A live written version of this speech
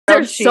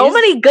There's so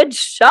many good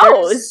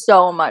shows. There's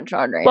so much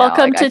on right now.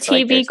 Welcome to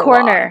TV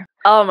Corner.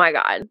 Oh my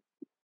God.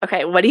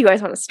 Okay, what do you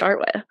guys want to start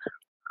with?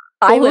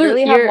 I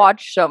literally have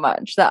watched so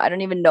much that I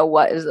don't even know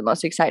what is the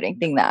most exciting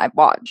thing that I've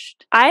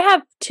watched. I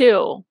have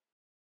 2.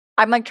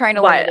 I'm like trying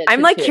to limit it.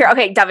 I'm like here.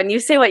 Okay, Devin, you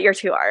say what your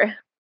 2 are.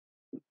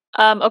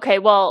 Okay,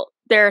 well,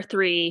 there are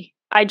 3.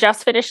 I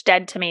just finished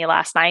Dead to Me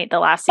last night, the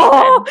last season.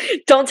 Oh,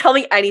 don't tell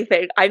me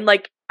anything. I'm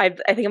like, I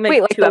think I'm like,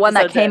 wait, like the one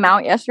that came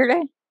out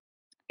yesterday?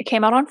 It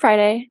came out on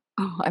Friday.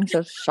 Oh, I'm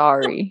so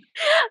sorry.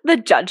 The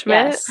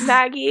Judgment, yes.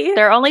 Maggie.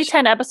 There are only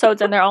 10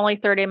 episodes and they're only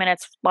 30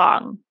 minutes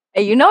long.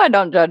 Hey, you know I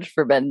don't judge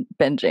for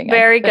binging.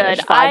 Very good.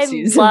 I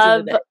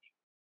love.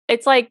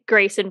 It's like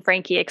Grace and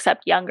Frankie,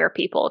 except younger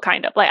people,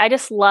 kind of. Like, I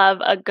just love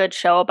a good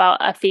show about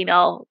a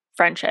female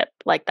friendship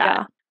like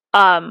that.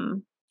 Yeah.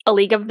 A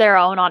League of Their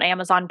Own on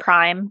Amazon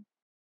Prime.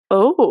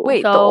 Oh,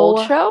 wait, the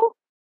old show?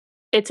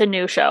 It's a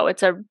new show.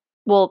 It was a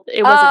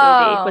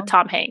movie with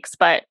Tom Hanks,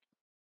 but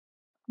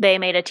they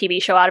made a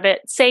TV show out of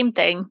it. Same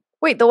thing.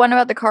 Wait, the one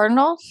about the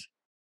Cardinals?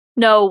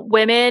 No,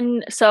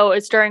 women. So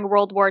it's during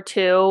World War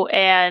II,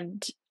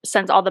 and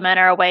since all the men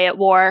are away at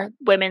war,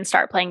 women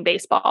start playing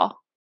baseball.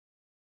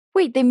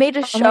 Wait, they made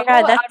a show my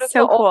God, that's out of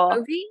so the cool. old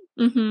movie?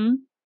 Mm-hmm.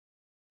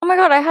 Oh my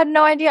God, I had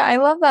no idea. I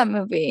love that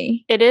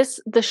movie. It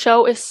is. The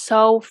show is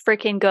so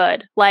freaking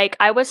good. Like,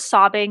 I was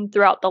sobbing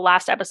throughout the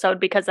last episode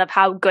because of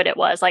how good it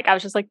was. Like, I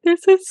was just like,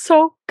 this is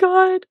so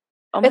good.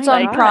 Oh it's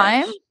on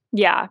Prime?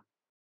 Yeah.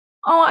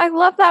 Oh, I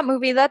love that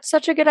movie. That's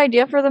such a good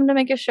idea for them to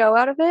make a show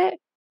out of it.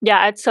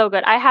 Yeah, it's so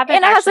good. I haven't.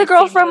 And it has a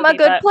girl from A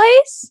Good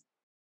Place?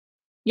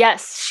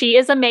 Yes, she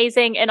is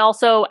amazing. And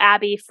also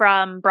Abby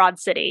from Broad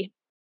City.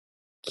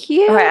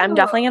 Cute. Okay, I'm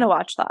definitely going to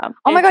watch that.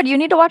 Oh my God, you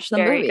need to watch the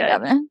movie,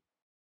 Devin.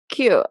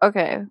 Cute.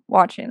 Okay,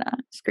 watching that.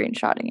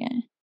 Screenshotting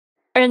it.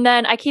 And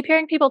then I keep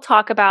hearing people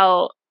talk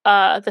about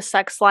the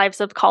sex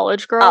lives of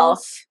college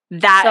girls.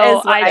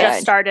 I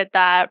just started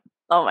that.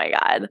 Oh my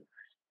God.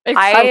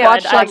 I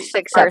watched like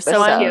 6 episodes.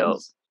 So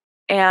cute.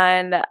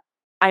 And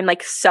I'm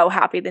like so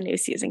happy the new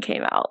season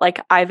came out. Like,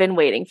 I've been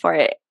waiting for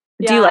it.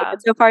 Yeah. Do you like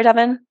it so far,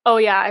 Devin? Oh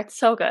yeah, it's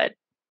so good.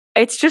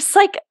 It's just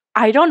like,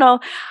 I don't know.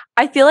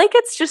 I feel like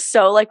it's just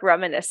so like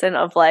reminiscent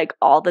of like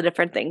all the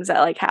different things that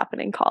like happen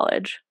in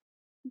college.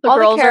 All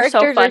girls the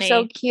characters are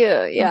so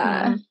cute.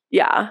 Yeah. Mm-hmm.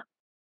 Yeah.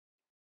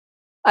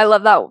 I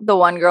love that the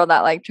one girl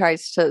that like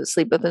tries to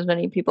sleep with as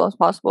many people as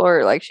possible,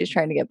 or like she's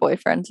trying to get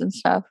boyfriends and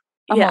stuff.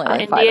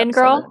 Indian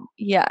girl.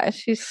 Yeah,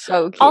 she's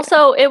so cute.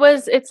 Also,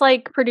 it's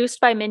like produced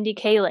by Mindy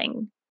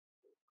Kaling.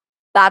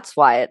 That's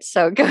why it's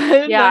so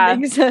good. Yeah, that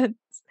makes sense.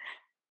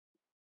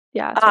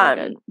 Yeah, it's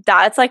really good.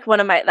 That's like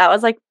that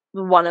was like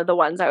one of the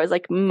ones I was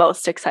like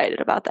most excited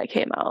about that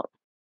came out.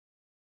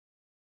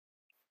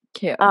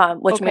 Cute.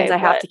 Which means I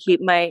have to keep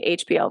my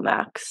HBO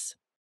Max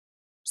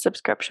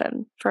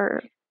subscription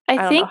for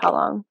I think don't know how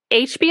long.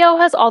 HBO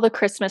has all the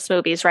Christmas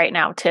movies right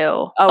now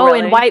too. Oh, really?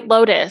 And White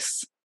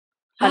Lotus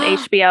on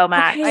HBO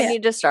Max. Okay. I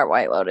need to start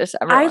White Lotus.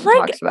 Everyone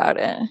talks about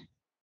it.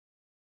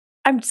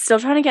 I'm still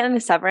trying to get into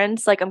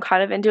Severance. Like, I'm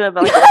kind of into it,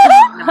 but like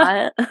I'm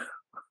not.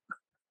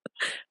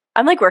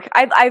 I'm like working.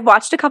 I've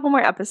watched a couple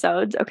more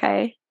episodes.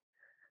 Okay,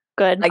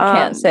 good. I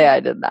can't say I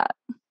did that.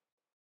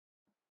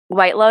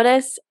 White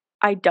Lotus.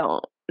 I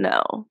don't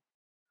know.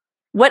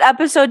 What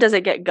episode does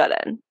it get good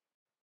in?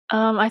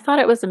 I thought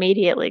it was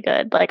immediately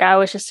good. Like, I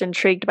was just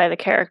intrigued by the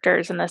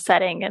characters and the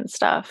setting and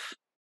stuff.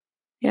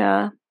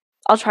 Yeah,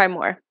 I'll try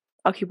more.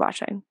 I'll keep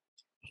watching.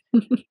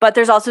 But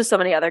there's also so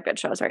many other good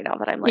shows right now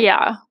that I'm like,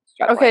 yeah.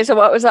 Struggling. Okay, so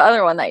what was the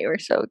other one that you were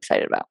so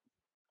excited about?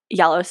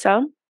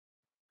 Yellowstone.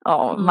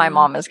 Oh, my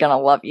mom is gonna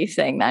love you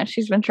saying that.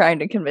 She's been trying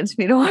to convince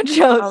me to watch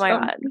Yellowstone. Oh my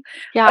God.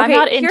 Yeah, okay, I'm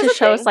not into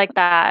shows like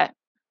that.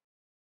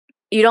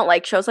 You don't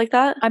like shows like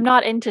that? I'm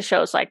not into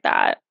shows like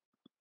that.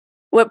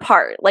 What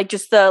part? Like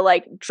just the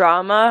like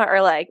drama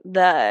or like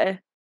the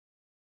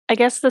I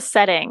guess the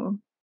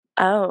setting.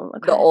 Oh,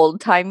 okay. The old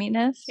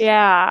timiness?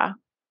 Yeah.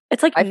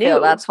 It's like I new.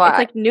 feel that's why it's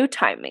like new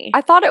timey.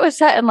 I thought it was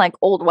set in like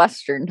old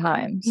Western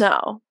times.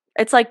 No.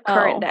 It's like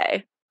current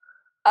day.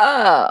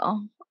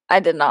 Oh. I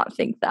did not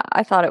think that.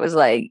 I thought it was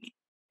like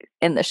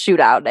in the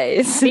shootout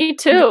days. Me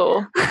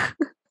too.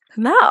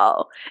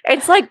 No.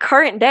 It's like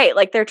current day.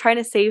 Like they're trying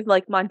to save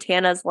like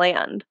Montana's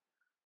land.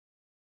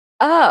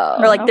 Oh.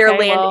 Or like their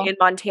land in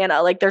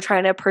Montana. Like they're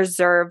trying to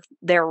preserve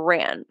their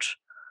ranch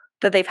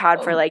that they've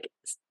had for like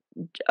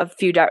a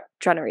few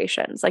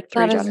generations. Like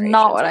 3 generations. That is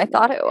not what I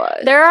thought it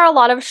was. There are a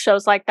lot of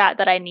shows like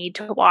that I need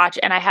to watch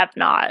and I have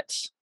not.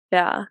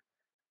 Yeah.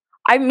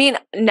 I mean,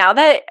 now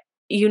that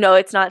you know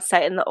it's not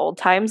set in the old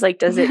times, like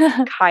does it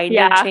kind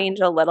of change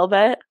a little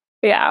bit?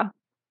 Yeah.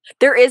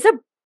 There is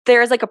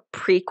like a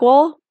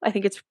prequel. I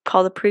think it's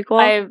called a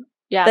prequel.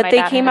 That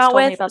they came out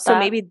with. So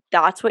maybe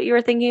that's what you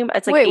were thinking.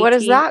 It's like what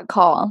is that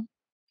called?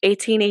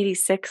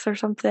 1886 or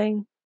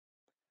something.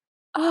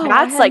 Oh,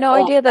 that's I had no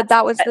idea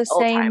that was the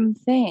same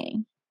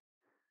thing.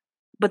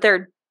 But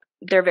they're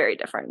very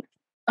different.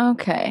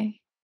 Okay.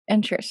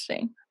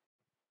 Interesting.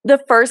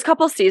 The first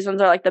couple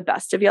seasons are like the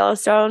best of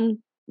Yellowstone.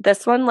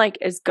 This one like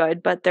is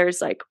good, but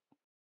there's like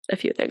a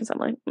few things I'm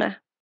like, meh.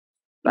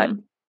 but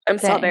I'm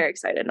still Dang. very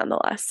excited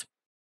nonetheless.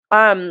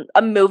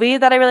 A movie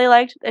that I really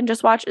liked and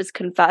just watched is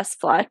Confess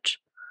Fletch.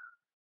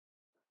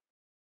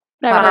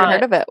 Never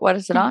heard of it. What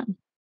is it on?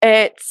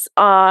 It's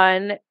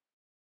on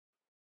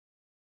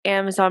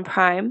Amazon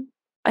Prime,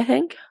 I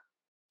think.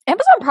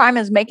 Amazon Prime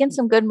is making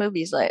some good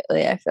movies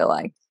lately, I feel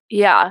like.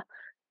 Yeah.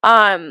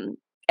 And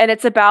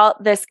it's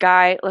about this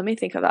guy. Let me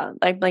think about it.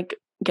 I'm like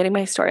getting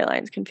my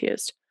storylines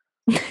confused.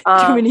 Too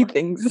many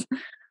things.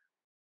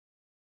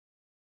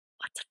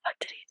 What the fuck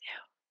did he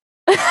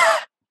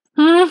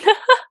do?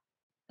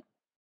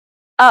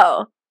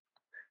 Oh.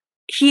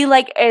 He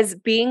like is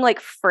being like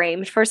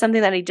framed for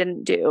something that he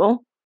didn't do.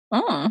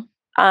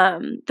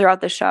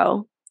 Throughout the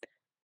show.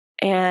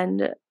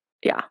 And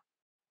yeah.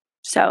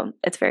 So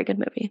it's a very good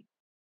movie.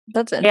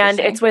 That's interesting. And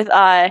it's with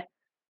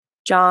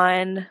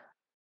John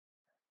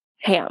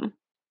Hamm.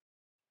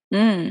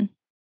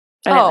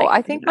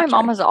 I think my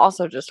mom was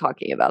also just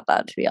talking about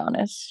that, to be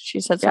honest. She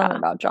said something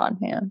about John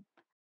Hamm.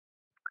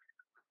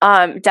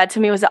 Dead to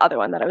Me was the other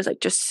one that I was like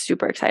just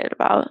super excited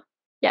about.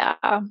 Yeah.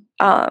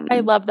 I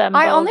love them.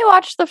 I only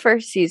watched the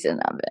first season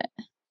of it.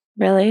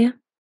 Really?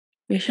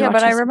 Yeah,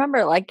 but I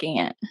remember liking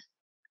it.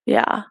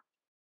 Yeah.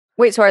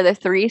 Wait, so are there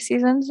 3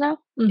 seasons now?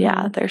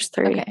 Yeah, there's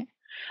 3. Okay.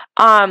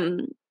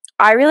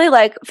 I really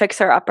like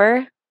Fixer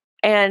Upper,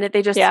 and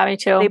they just me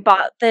too. They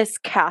bought this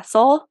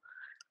castle,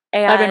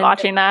 and I've been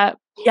watching that.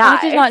 Yeah,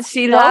 I did not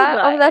see that.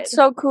 Good. Oh, that's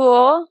so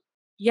cool.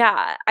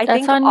 Yeah, I That's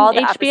think on all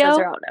the HBO? episodes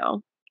are out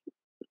now.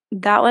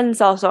 That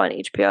one's also on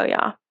HBO.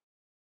 Yeah,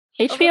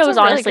 HBO is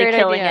honestly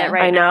killing it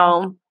right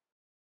now. I know.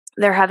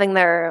 They're having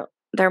their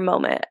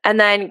moment, and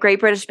then Great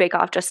British Bake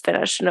Off just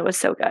finished, and it was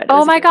so good.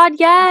 Oh my god,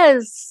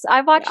 yes, I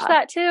watched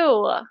that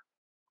too.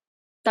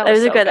 That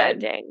was a so good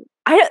ending.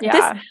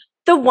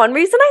 The one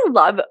reason I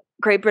love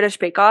Great British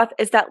Bake Off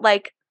is that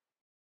like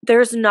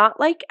there's not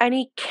like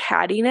any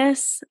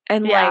cattiness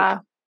and like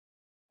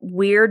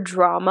weird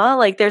drama.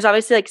 Like there's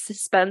obviously like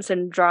suspense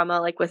and drama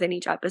like within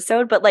each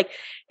episode, but like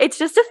it's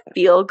just a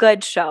feel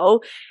good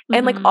show.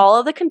 And like all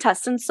of the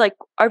contestants like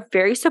are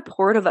very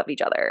supportive of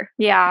each other.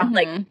 Yeah. And,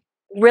 like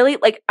really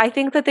like I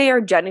think that they are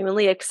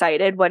genuinely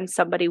excited when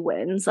somebody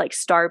wins, like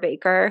Star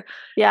Baker.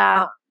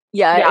 Yeah.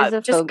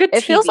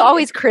 It feels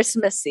always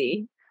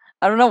Christmassy.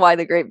 I don't know why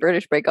the Great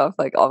British Bake Off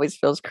like always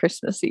feels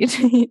Christmassy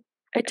to me.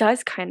 It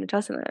does kind of,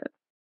 doesn't it?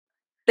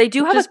 They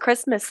do have a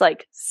Christmas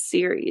like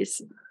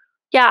series.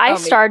 Yeah, I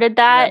started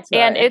that,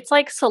 and it's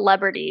like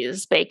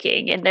celebrities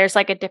baking, and there's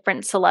like a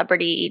different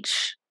celebrity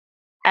each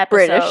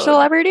episode. British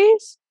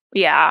celebrities?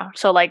 Yeah,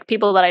 so like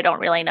people that I don't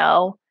really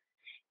know.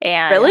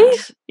 And really?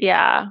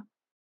 Yeah.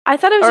 I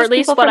thought it was or just at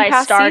least people what from I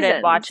past started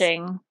seasons.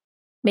 watching.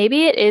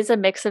 Maybe it is a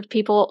mix of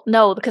people.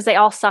 No, because they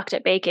all sucked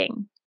at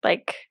baking.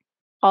 Like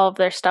all of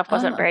their stuff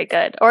wasn't very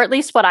good. Or at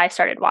least what I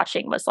started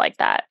watching was like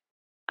that.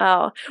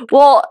 Oh.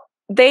 Well,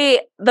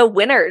 the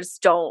winners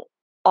don't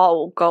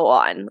all go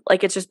on.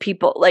 Like it's just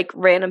people, like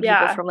random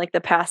people from like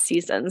the past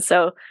seasons.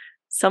 So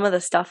some of the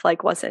stuff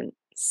like wasn't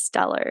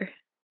stellar.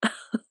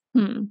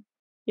 Yeah.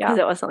 Because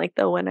it wasn't like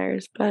the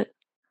winners, but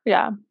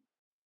yeah.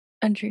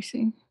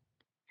 Interesting.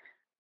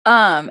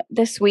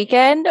 This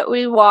weekend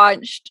we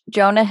watched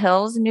Jonah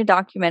Hill's new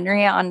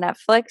documentary on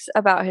Netflix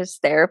about his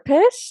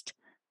therapist.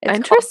 It's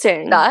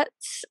interesting.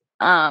 Stutz.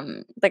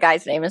 The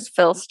guy's name is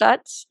Phil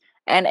Stutz,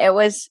 and it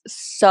was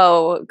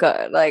so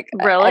good. Like,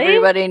 really,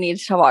 everybody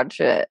needs to watch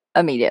it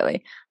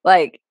immediately.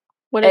 Like,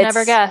 would have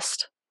never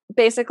guessed.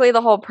 Basically,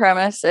 the whole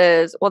premise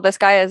is, well, this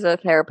guy is a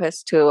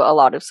therapist to a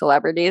lot of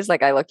celebrities.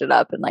 Like, I looked it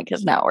up, and like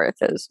his net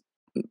worth is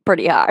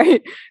pretty high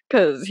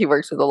because he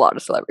works with a lot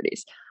of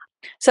celebrities.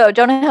 So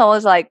Jonah Hill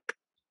is like,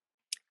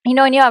 you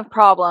know, when you have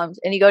problems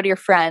and you go to your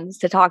friends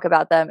to talk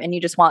about them and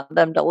you just want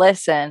them to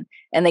listen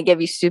and they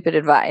give you stupid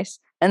advice.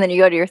 And then you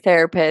go to your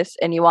therapist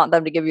and you want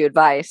them to give you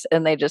advice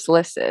and they just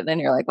listen. And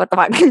you're like, what the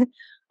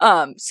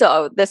fuck?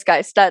 So this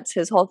guy Stutz,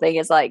 his whole thing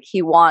is like,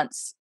 he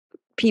wants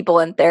people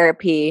in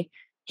therapy.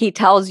 He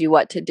tells you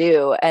what to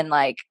do and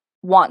like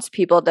wants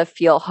people to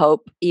feel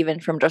hope even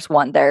from just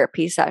one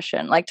therapy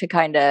session, like to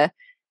kind of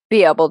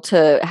be able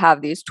to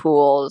have these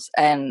tools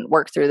and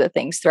work through the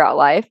things throughout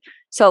life.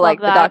 So like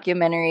the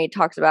documentary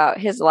talks about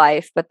his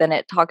life, but then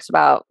it talks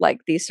about like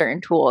these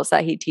certain tools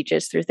that he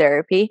teaches through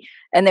therapy.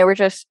 And they were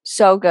just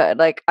so good.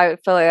 Like I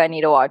feel like I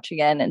need to watch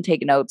again and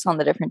take notes on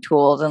the different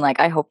tools. And like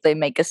I hope they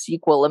make a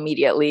sequel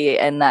immediately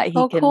and that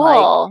he can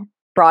like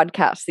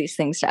broadcast these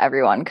things to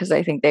everyone because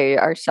I think they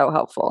are so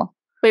helpful.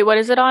 Wait, what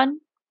is it on?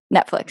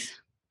 Netflix.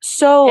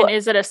 So and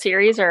is it a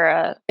series or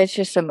a... It's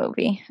just a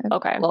movie.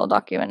 Okay. A little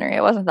documentary.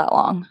 It wasn't that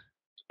long.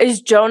 Is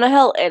Jonah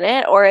Hill in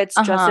it or it's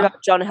just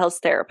about Jonah Hill's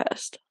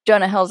therapist?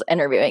 Jonah Hill's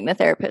interviewing the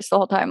therapist the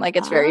whole time. Like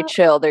it's very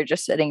chill. They're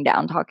just sitting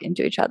down talking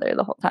to each other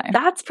the whole time.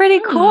 That's pretty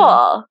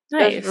cool.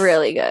 Nice. It's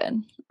really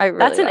good.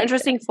 That's an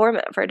interesting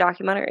format for a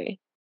documentary.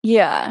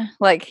 Yeah.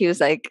 Like he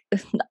was like,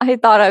 I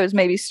thought I was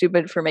maybe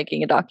stupid for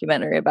making a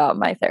documentary about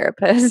my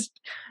therapist,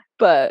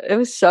 but it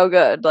was so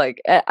good.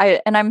 Like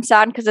I'm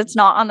sad because it's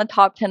not on the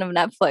top 10 of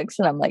Netflix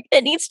and I'm like,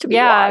 it needs to be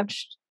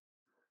watched.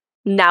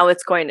 Now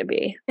it's going to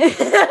be.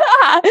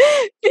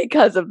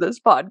 Because of this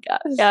podcast.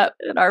 Yep.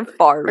 And our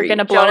far reach. We're going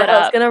to blow it up. I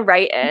was going to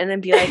write in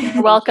and be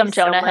like, welcome,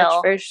 Jonah so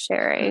Hill. for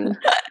sharing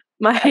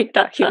my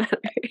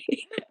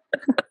documentary.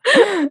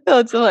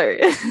 That's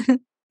hilarious.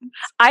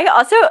 I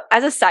also,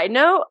 as a side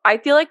note, I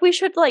feel like we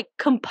should like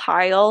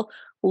compile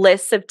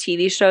lists of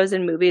TV shows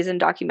and movies and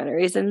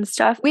documentaries and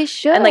stuff. We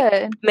should. And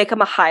like make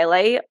them a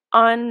highlight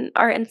on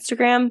our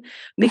Instagram,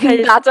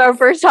 because that's our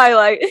first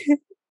highlight.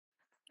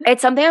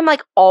 It's something I'm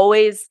like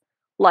always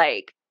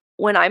like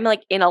when I'm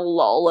like in a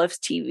lull of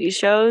TV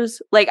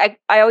shows. Like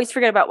I always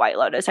forget about White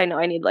Lotus. I know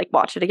I need to like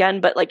watch it again,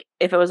 but like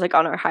if it was like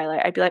on our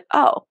highlight, I'd be like,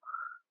 oh,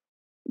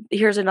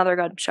 here's another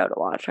good show to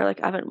watch, or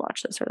like I haven't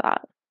watched this or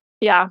that.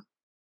 Yeah.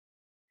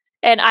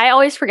 And I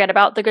always forget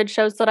about the good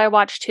shows that I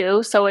watch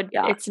too. So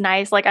it's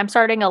nice. Like I'm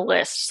starting a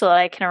list so that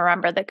I can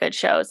remember the good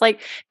shows. Like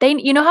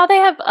you know how they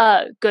have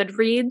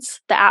Goodreads,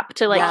 the app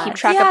to like keep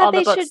track of all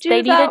the books.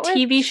 They need a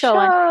TV show.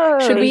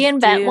 Should we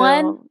invent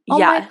one? Oh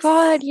my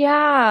god,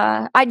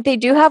 yeah. They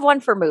do have one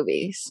for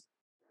movies.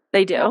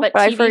 They do, but TV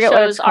I forget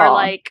what it's called. are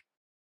like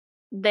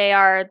they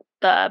are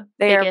the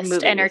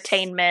biggest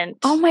entertainment.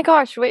 Oh my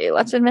gosh, wait,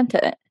 let's invent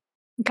it.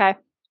 Okay.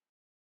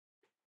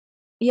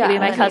 Yeah. Maybe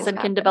my cousin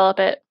can develop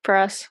it for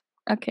us.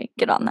 Okay,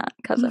 get on that,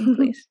 cousin,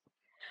 please.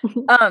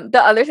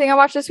 The other thing I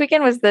watched this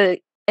weekend was the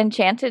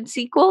Enchanted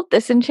sequel,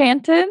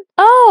 Disenchanted.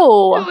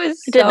 Oh, I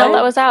didn't know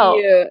that was out.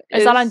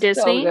 Is that on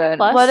Disney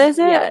Plus? What is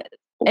it? Yeah.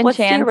 What's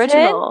the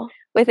original?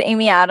 With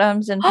Amy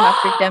Adams and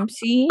Patrick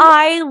Dempsey.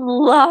 I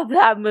love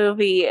that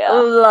movie.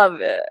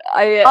 Love it.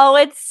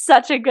 It's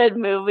such a good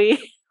movie.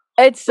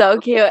 It's so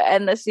cute,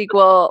 and the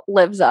sequel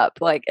lives up.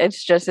 Like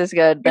it's just as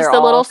good. Is the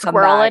little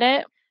squirrel in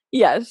it?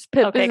 Yes,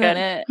 Pip is in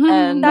it,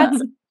 and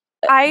that's.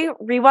 I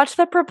rewatched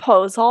The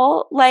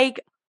Proposal. Like,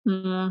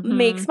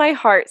 makes my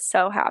heart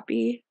so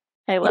happy.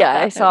 I love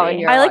that. I saw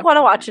it. I like want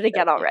to watch it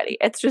again already.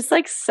 It's just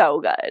like so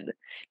good.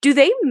 Do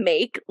they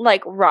make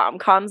like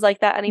rom-coms like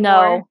that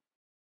anymore?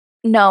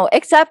 No,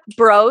 except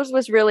Bros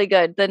was really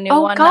good. The new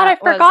one. Oh God, I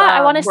forgot.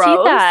 I want to see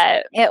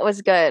that. It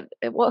was good.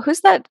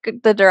 Who's that?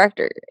 The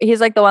director? He's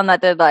like the one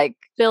that did like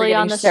Billy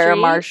on the Sarah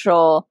Street?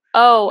 Marshall.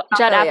 Oh,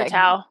 Judd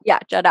Apatow. Yeah,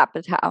 Judd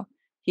Apatow.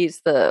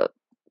 He's the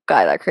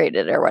guy that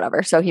created it or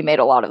whatever. So he made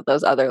a lot of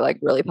those other like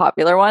really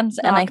popular ones,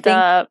 and I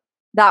think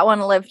that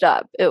one lived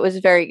up. It was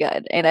very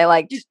good, and I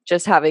liked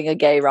just having a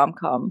gay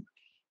rom-com.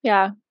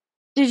 Yeah.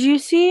 Did you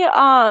see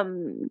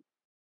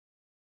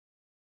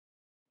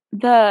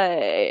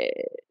the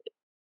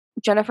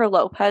Jennifer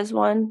Lopez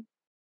one?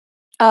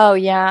 Oh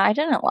yeah, I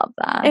didn't love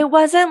that. It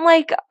wasn't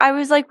like, I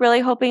was like really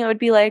hoping it would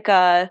be like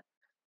a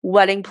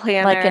wedding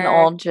planner, like an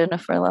old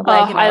Jennifer Lopez.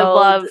 Like I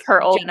love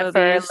her old Jennifer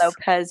movies.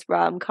 Lopez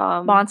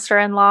rom-com.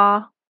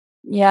 Monster-in-Law.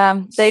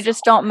 Yeah, they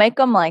just don't make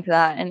them like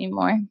that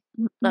anymore.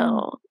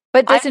 No.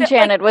 But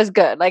Disenchanted was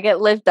good. Like it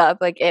lived up.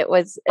 Like it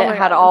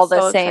had all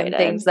the same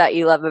things that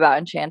you love about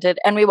Enchanted.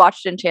 And we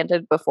watched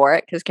Enchanted before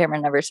it because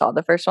Cameron never saw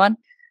the first one.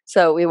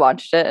 So we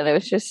watched it and it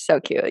was just so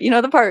cute. You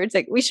know the part where it's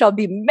like, we shall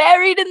be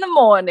married in the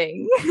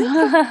morning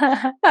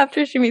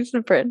after she meets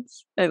the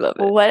prince. I love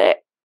it. What?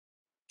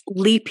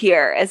 Leap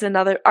Year is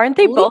another. Aren't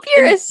they both? Leap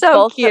Year is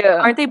so cute.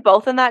 Aren't they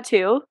both in that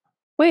too?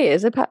 Wait,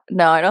 is it?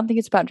 No, I don't think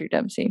it's Patrick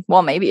Dempsey.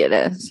 Well, maybe it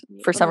is.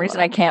 For some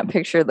reason, I can't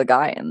picture the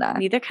guy in that.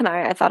 Neither can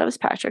I. I thought it was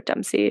Patrick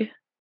Dempsey.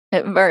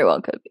 It very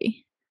well could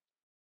be.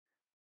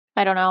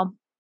 I don't know.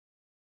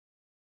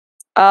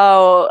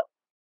 Oh,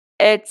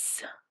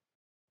 it's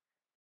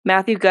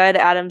Matthew Good,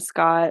 Adam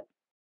Scott.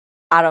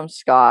 Adam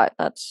Scott.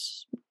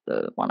 That's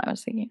the one I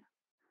was thinking.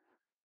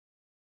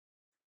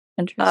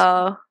 Interesting.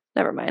 Oh,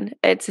 never mind.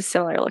 It's a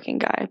similar looking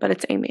guy, but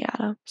it's Amy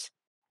Adams.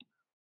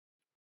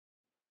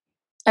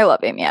 I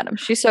love Amy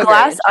Adams. She's so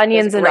Glass great.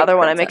 Onion's another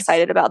one I'm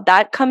excited about.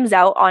 That comes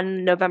out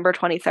on November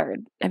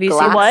 23rd. Have you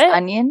seen what?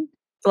 Onion?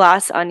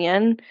 Glass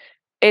Onion.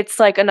 It's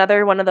like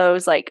another one of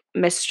those like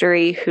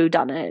mystery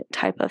whodunit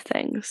type of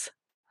things.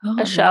 Oh,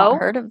 a show? I've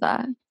heard of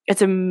that.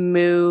 It's a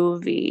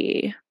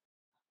movie.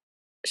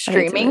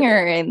 Streaming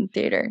or in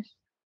theaters?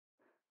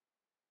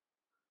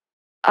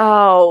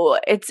 Oh,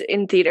 it's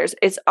in theaters.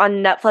 It's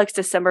on Netflix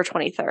December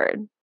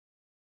 23rd.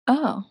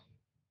 Oh,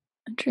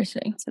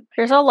 interesting.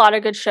 There's a lot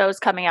of good shows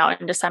coming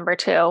out in December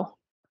too.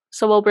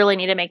 So we'll really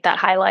need to make that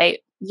highlight.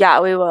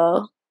 Yeah, we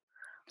will.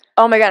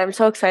 Oh my God, I'm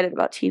so excited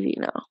about TV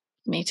now.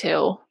 Me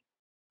too.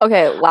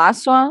 Okay,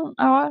 last one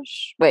I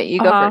watched. Wait, you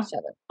go first,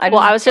 Evan.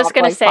 I was just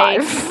going to say,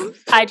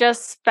 I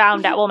just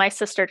found out, my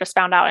sister just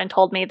found out and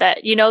told me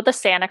that, you know, the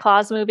Santa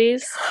Claus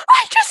movies?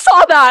 I just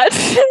saw that.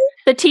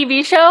 The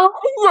TV show?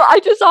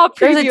 I just saw a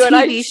preview. There's a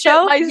TV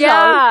show?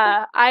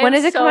 Yeah. When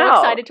is it so come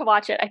out? excited to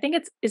watch it. I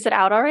think is it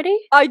out already?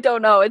 I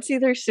don't know. It's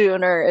either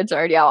soon or it's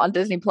already out on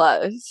Disney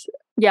Plus.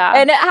 Yeah.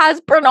 And it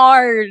has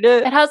Bernard.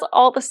 It has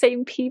all the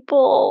same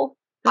people.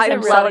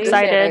 I'm so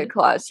excited.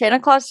 Santa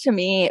Claus to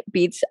me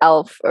beats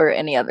Elf or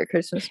any other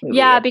Christmas movie.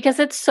 Yeah, because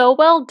it's so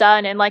well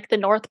done, and like the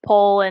North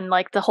Pole and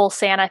like the whole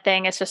Santa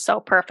thing is just so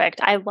perfect.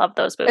 I love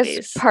those movies.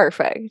 It's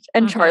perfect.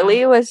 And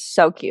Charlie was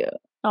so cute.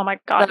 Oh my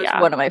God, that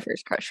was one of my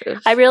first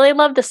crushes. I really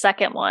love the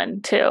second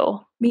one too.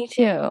 Me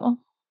too.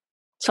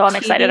 So I'm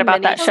excited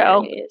about that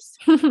show.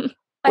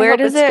 Where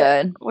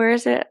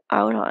is it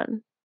out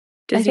on?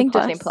 Disney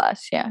Plus? Disney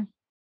Plus, yeah.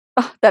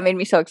 Oh, that made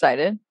me so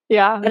excited.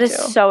 Yeah. That is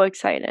so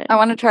exciting. I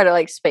want to try to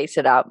like space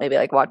it out, maybe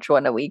like watch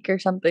one a week or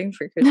something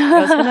for Christmas. I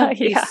was gonna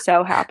be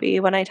so happy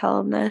when I tell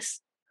him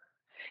this.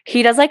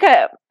 He does like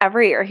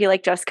every year, he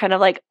like just kind of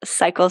like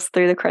cycles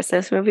through the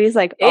Christmas movies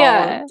like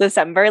all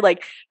December.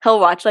 Like he'll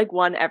watch like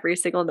one every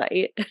single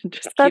night. And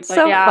just That's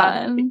so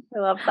fun. I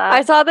love that.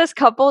 I saw this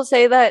couple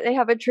say that they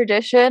have a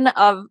tradition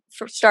of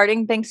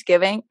starting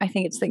Thanksgiving. I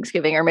think it's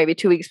Thanksgiving or maybe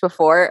 2 weeks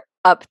before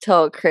up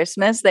till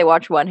Christmas. They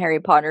watch one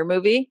Harry Potter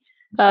movie.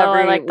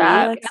 I like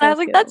that. And I was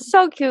like, that's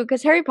so cute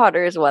because Harry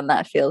Potter is one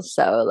that feels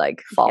so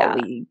like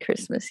fall-y,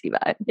 Christmassy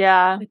vibe.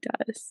 Yeah, it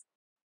does.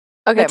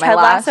 Okay, my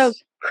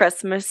last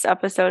Christmas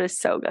episode is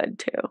so good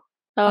too.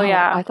 Oh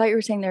yeah, I thought you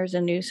were saying there was a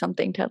new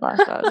something Ted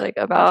Lasso. I was like,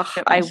 about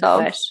I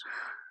wish.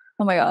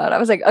 Oh my god, I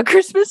was like, a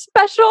Christmas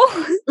special.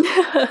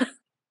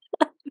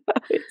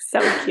 It's so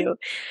cute.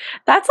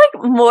 That's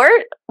like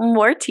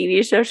more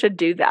TV shows should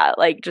do that.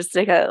 Like just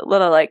like a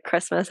little like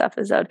Christmas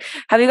episode.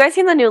 Have you guys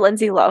seen the new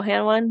Lindsay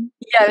Lohan one?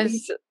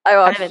 Yes, I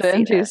watched it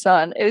in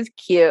Tucson. It was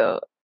cute.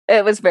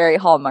 It was very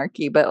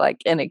Hallmarky, but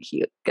like in a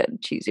cute,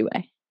 good, cheesy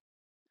way.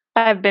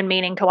 I've been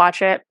meaning to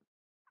watch it.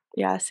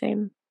 Yeah,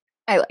 same.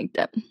 I liked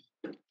it.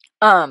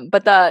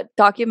 But the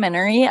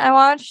documentary I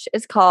watched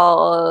is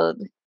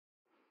called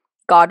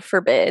God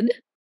Forbid.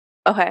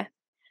 Okay.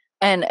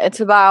 And it's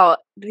about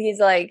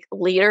these like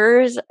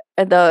leaders,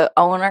 the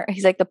owner,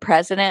 he's like the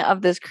president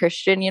of this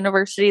Christian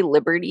university,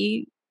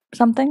 Liberty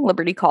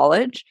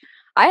College.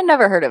 I had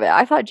never heard of it.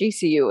 I thought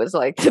GCU was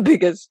like the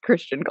biggest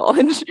Christian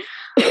college.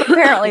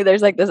 Apparently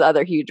there's like this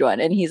other huge one.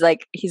 And he's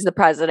the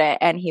president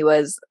and he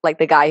was like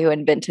the guy who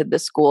invented the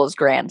school's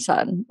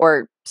grandson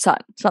or son,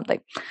 something.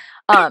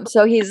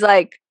 So he's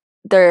like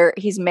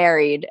he's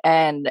married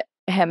and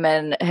him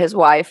and his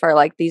wife are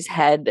like these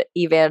head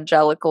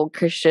evangelical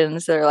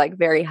Christians. They're like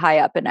very high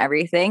up in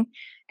everything.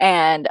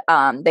 And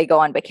they go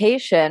on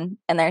vacation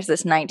and there's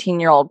this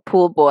 19-year-old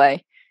pool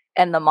boy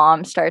and the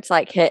mom starts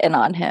like hitting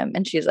on him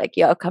and she's like,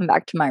 yo, come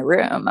back to my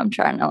room. I'm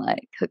trying to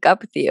like hook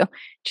up with you.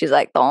 She's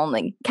like, the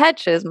only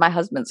catch is my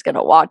husband's going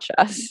to watch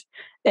us.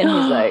 And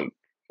he's like,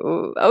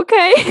 ooh,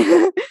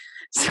 okay.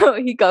 So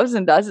he goes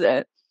and does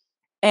it.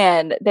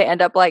 And they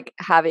end up like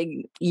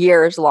having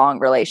years long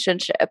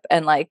relationship.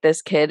 And like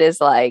this kid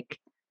is like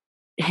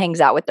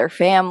hangs out with their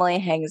family,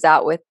 hangs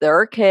out with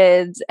their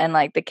kids. And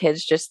like the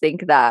kids just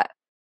think that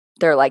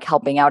they're like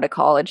helping out a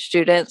college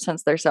student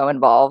since they're so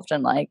involved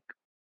in like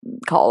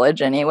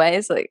college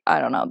anyways. Like, I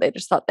don't know. They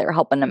just thought they were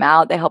helping him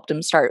out. They helped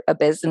him start a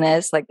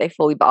business. Like they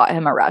fully bought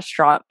him a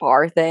restaurant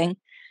bar thing.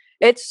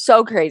 It's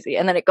so crazy.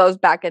 And then it goes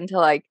back into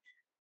like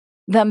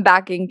them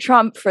backing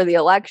Trump for the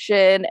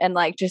election and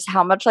like just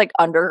how much like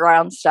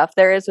underground stuff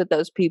there is with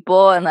those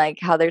people and like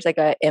how there's like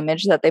an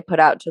image that they put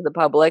out to the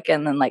public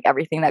and then like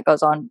everything that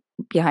goes on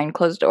behind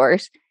closed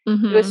doors.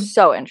 Mm-hmm. It was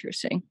so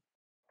interesting.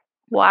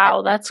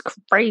 Wow, that's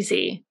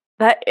crazy.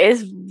 That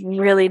is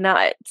really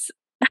nuts.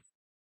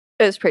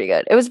 It was pretty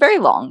good. It was very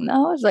long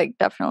though. It was like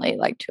definitely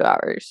like 2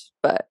 hours,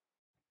 but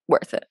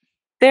worth it.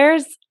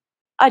 There's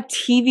a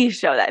TV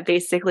show that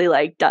basically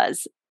like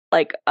does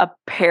like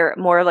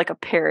more of like a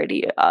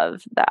parody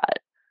of that.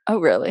 Oh,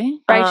 really?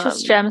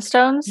 Righteous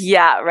Gemstones?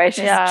 Yeah,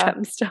 Righteous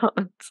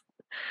Gemstones.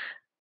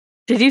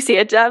 Did you see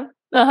it, Jeb?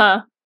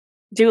 Uh-huh.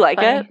 Do you like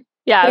it?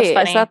 Yeah, it was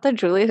funny. Is that the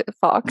Julia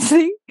Fox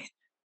thing?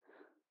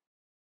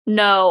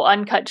 No,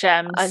 Uncut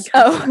Gems.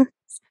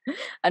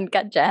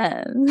 Uncut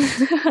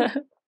Gems.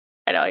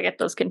 I know, I get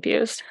those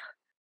confused.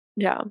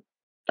 Yeah,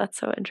 that's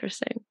so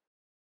interesting.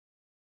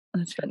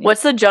 That's funny.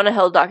 What's the Jonah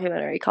Hill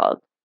documentary called?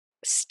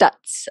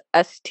 Stutz.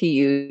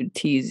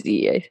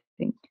 Stutz, I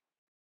think.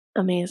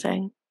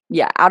 Amazing.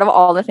 Yeah, out of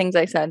all the things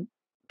I said,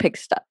 pick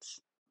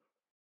Stutz.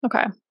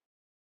 Okay.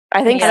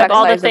 I think out of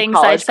all the things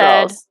I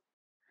said,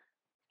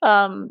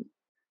 A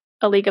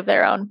League of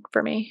Their Own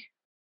for me.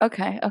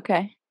 Okay.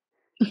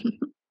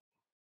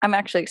 I'm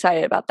actually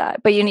excited about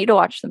that, but you need to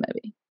watch the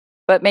movie.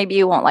 But maybe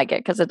you won't like it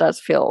because it does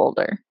feel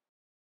older.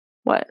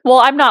 What? Well,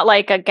 I'm not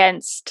like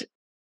against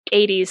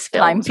 80s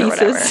films or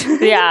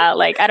whatever. Yeah,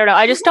 like I don't know.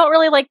 I just don't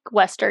really like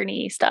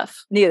Western-y stuff.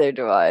 Neither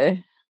do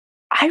I.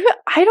 I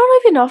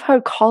don't even know if I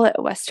would call it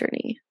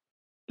Western-y,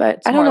 but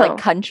it's I don't more know.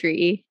 Like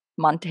country,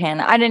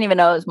 Montana. I didn't even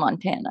know it was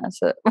Montana,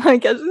 so I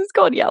guess it's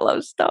called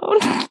Yellowstone.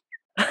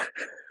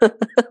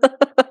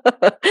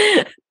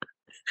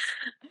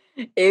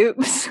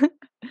 Oops.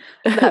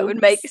 That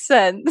would make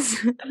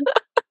sense.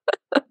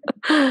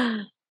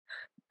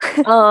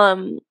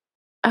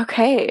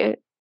 Okay.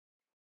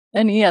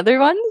 Any other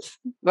ones?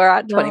 We're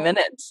at 20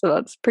 minutes, so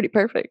that's pretty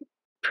perfect.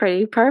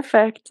 Pretty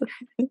perfect.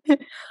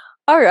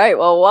 All right.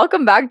 Well,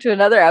 welcome back to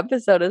another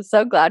episode of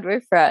So Glad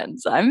We're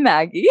Friends. I'm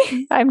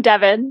Maggie. I'm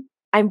Devin.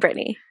 I'm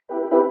Brittany.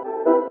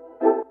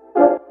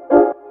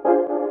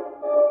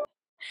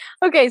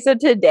 Okay, so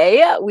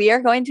today we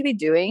are going to be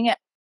doing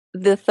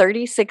the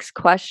 36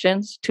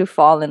 questions to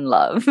fall in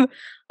love.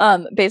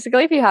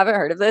 Basically, if you haven't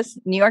heard of this,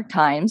 New York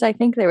Times, I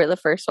think they were the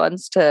first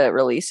ones to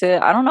release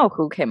it. I don't know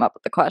who came up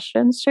with the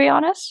questions, to be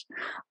honest,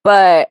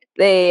 but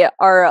they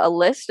are a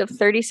list of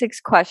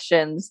 36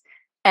 questions.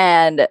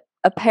 And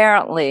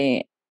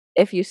apparently,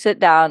 if you sit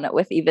down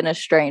with even a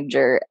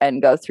stranger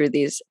and go through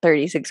these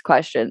 36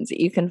 questions,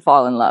 you can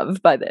fall in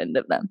love by the end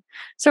of them.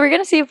 So we're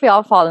going to see if we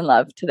all fall in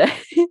love today.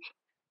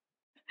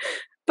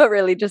 But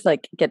really just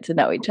like get to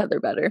know each other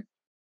better.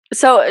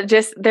 So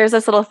just there's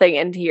this little thing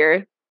in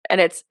here, and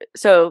it's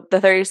so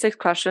the 36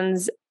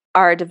 questions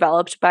are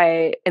developed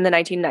in the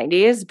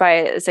 1990s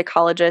by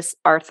psychologists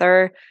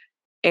Arthur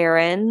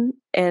Aaron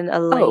and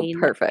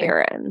Elaine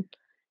Aaron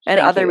and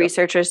other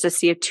researchers to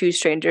see if two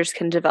strangers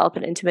can develop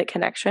an intimate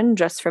connection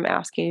just from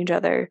asking each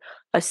other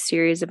a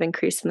series of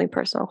increasingly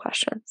personal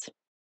questions.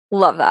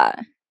 Love that.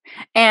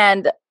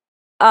 And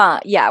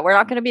yeah, we're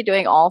not going to be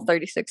doing all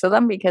 36 of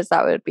them because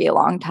that would be a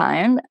long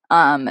time.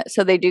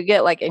 So they do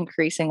get like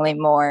increasingly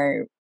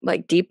more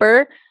like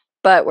deeper,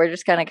 but we're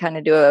just going to kind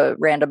of do a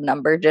random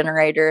number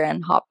generator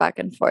and hop back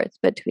and forth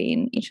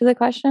between each of the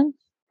questions.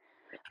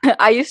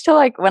 I used to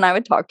like when I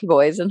would talk to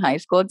boys in high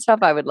school and stuff,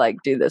 I would like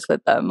do this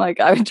with them. Like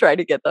I would try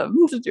to get them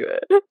to do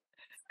it.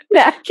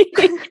 Maggie.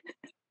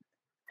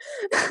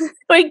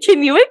 Wait,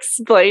 can you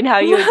explain how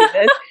you would do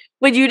this?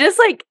 Would you just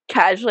like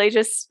casually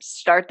just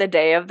start the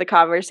day of the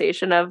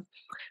conversation of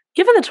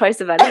given the choice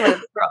of anyone in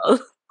the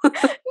world?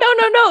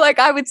 No. Like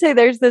I would say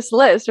there's this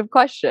list of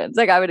questions.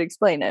 Like I would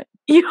explain it.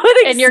 You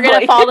would and you're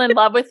going to fall in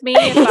love with me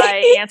if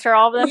I answer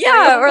all of them?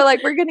 Yeah, or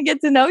like we're going to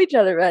get to know each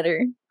other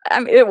better. I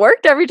mean, it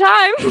worked every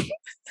time.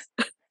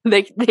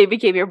 They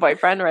became your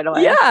boyfriend right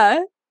away.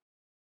 Yeah.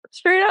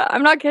 Straight up.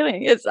 I'm not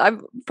kidding.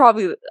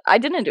 I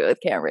didn't do it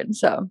with Cameron,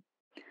 so.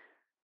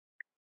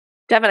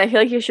 Devin, I feel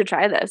like you should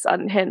try this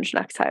on Hinge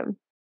next time.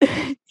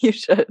 You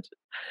should.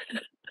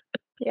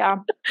 Yeah.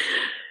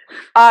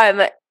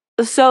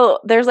 So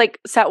there's like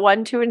set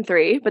 1, 2, and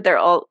 3, but they're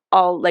all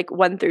like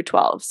 1 through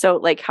 12. So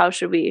like how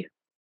should we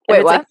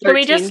wait, what? Like 13, can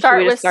we just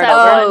start with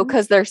set 1?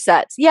 Because they're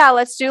sets. Yeah,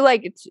 let's do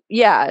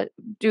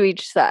do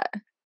each set.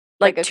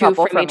 Like a 2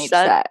 couple from each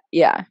set?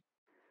 Yeah.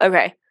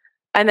 Okay.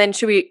 And then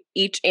should we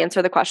each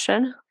answer the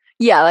question?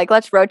 Yeah, like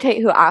let's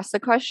rotate who asked the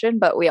question,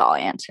 but we all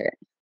answer it.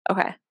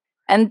 Okay.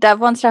 And Dev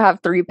wants to have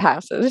 3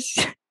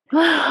 passes.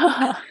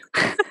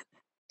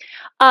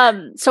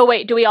 So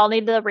wait, do we all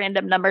need the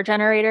random number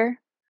generator?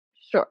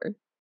 Sure.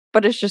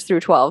 But it's just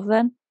through 12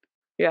 then?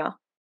 Yeah.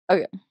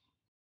 Okay. Do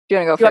you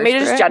want to go first? Do you want me to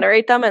just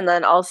generate them and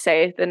then I'll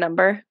say the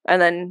number and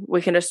then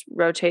we can just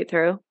rotate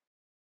through?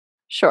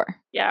 Sure.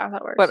 Yeah,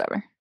 that works.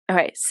 Whatever.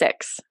 Okay,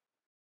 6.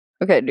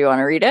 Okay, do you want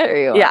to read it or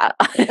you want?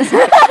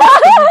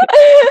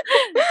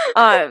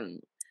 Yeah.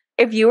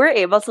 If you were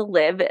able to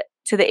live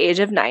to the age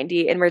of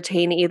 90 and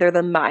retain either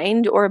the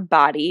mind or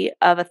body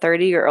of a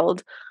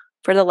 30-year-old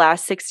for the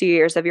last 60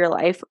 years of your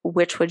life,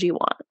 which would you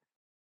want?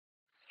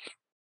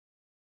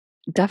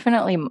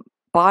 Definitely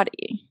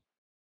body.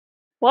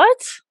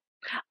 What?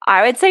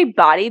 I would say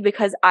body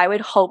because I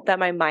would hope that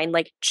my mind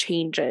like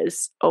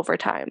changes over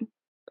time.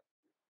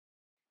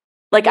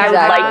 Like exactly.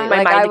 I would like my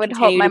mind I to would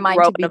continue hope my to mind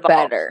grow to be and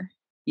evolve. better.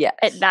 Yes.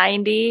 At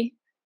 90?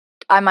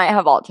 I might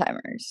have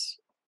Alzheimer's.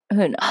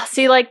 Who knows?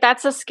 See, like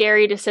that's a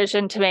scary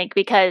decision to make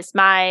because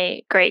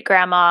my great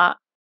grandma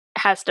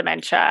has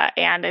dementia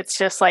and it's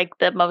just like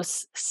the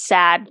most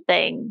sad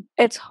thing.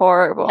 It's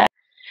horrible.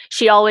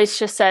 She always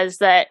just says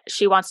that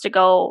she wants to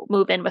go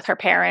move in with her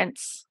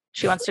parents.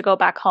 She wants to go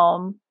back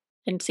home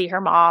and see her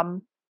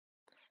mom.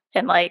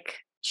 And like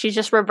she's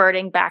just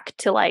reverting back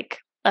to like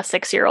a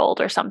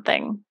 6-year-old or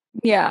something.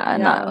 Yeah,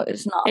 no,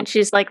 it's not. And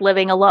she's like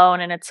living alone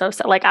and it's so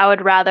sad. Like I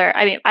would rather,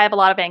 I mean, I have a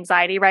lot of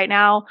anxiety right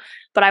now,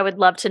 but I would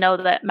love to know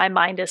that my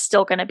mind is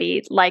still going to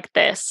be like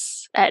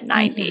this at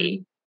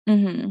 90.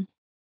 Mm-hmm.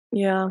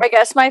 Yeah. I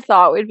guess my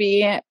thought would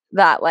be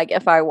that like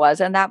if I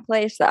was in that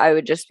place that I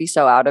would just be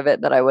so out of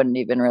it that I wouldn't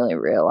even really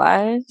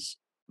realize.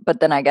 But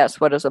then I guess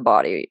what does a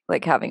body,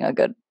 like having a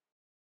good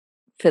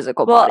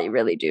physical body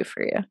really do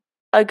for you?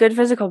 A good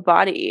physical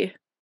body.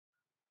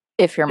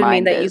 If your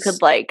mind mean that you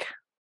could like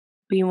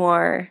be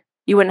more,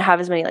 you wouldn't have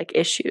as many like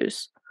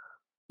issues.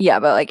 Yeah,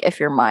 but like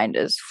if your mind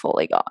is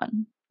fully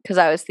gone. Because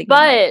I was thinking,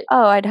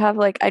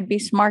 like, I'd be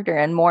smarter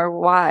and more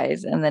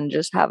wise and then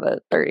just have a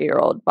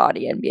 30-year-old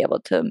body and be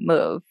able to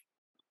move.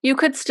 You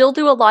could still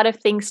do a lot of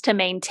things to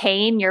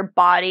maintain your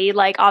body.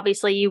 Like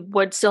obviously you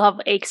would still have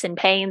aches and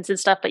pains and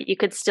stuff, but you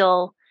could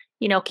still,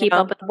 keep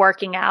up with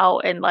working out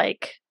and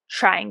like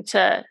trying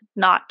to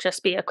not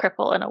just be a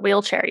cripple in a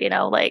wheelchair,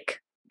 like.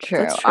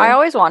 True. I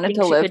always wanted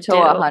to live till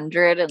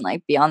 100 and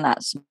like be on that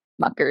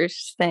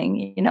Smuckers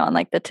thing, on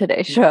like the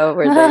Today Show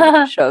where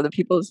they show the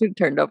people who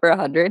turned over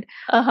 100.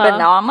 But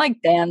now I'm like,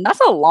 damn, that's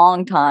a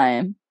long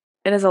time.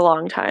 It is a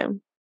long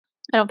time.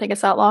 I don't think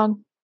it's that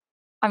long.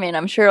 I mean,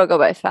 I'm sure it'll go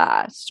by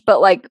fast.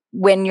 But like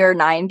when you're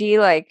 90,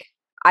 like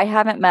I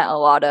haven't met a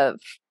lot of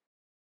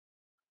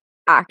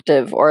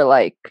active or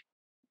like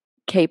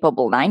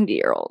capable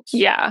 90-year-olds.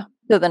 Yeah.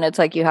 So then it's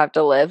like you have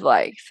to live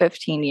like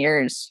 15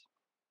 years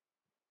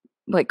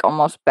like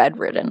almost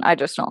bedridden. I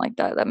just don't like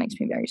that. That makes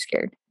me very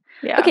scared.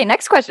 Yeah. Okay,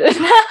 next question.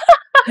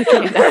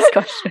 Okay, next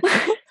question.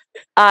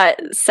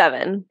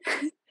 7.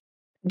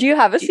 Do you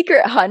have a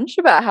secret hunch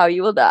about how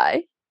you will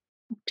die?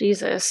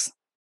 Jesus.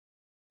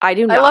 I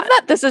do not. I love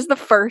that this is the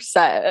first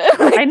set.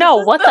 I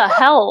know. What the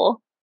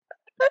hell?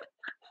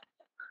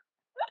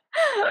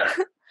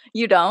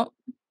 You don't?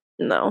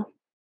 No.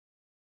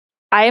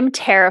 I am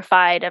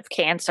terrified of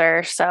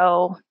cancer,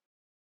 so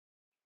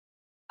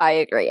I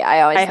agree.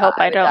 I hope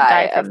I don't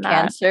die from that.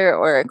 Cancer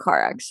or a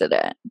car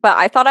accident. But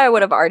I thought I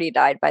would have already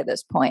died by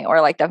this point,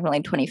 or like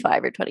definitely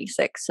 25 or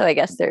 26. So I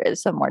guess there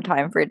is some more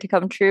time for it to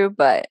come true,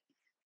 but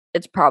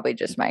it's probably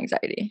just my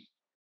anxiety.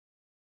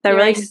 That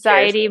really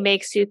anxiety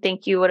makes you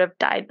think you would have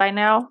died by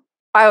now?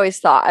 I always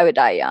thought I would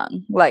die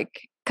young,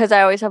 like, because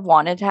I always have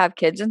wanted to have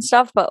kids and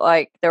stuff, but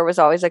like there was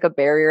always like a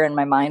barrier in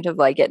my mind of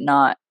like it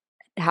not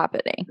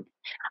happening.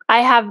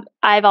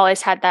 I've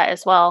always had that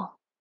as well.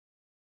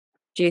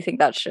 Do you think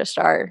that's just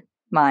our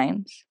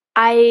minds?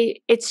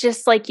 It's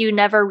just like you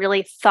never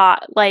really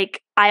thought,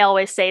 like I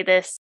always say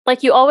this,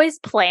 like you always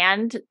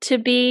planned to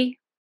be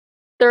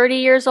 30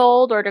 years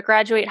old or to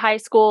graduate high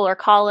school or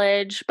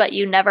college, but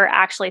you never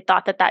actually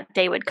thought that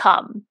day would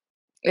come.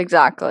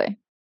 Exactly.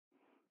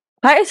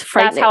 That is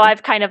frightening. That's how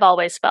I've kind of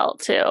always felt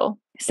too.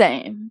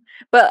 Same.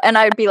 And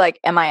I'd be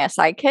like, am I a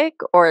sidekick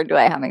or do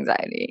I have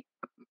anxiety?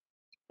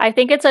 I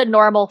think it's a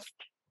normal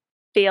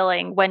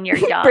feeling when you're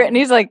young.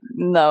 Brittany's like,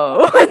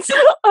 no.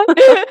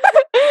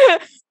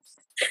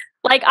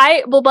 Like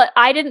but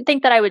I didn't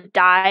think that I would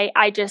die.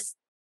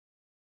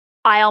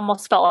 I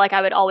almost felt like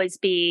I would always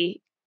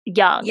be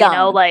young. You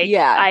know, like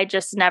I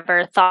just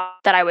never thought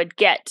that I would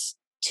get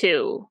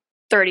to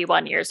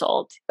 31 years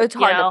old. It's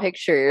hard to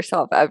picture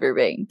yourself ever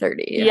being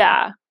 30.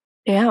 Yeah.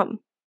 Damn.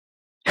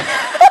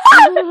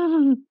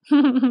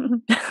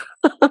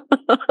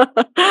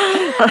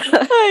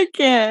 I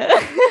can't.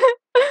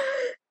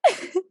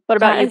 What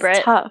about you,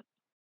 Britt? Tough.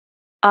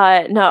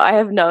 No, I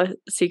have no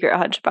secret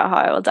hunch about how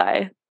I will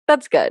die.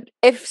 That's good.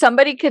 If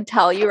somebody could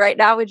tell you right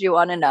now, would you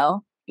want to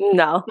know?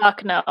 No.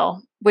 Fuck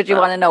no. Would you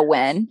want to know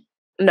when?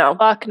 No.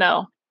 Fuck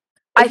no.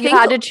 If you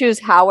had to choose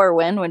how or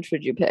when, which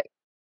would you pick?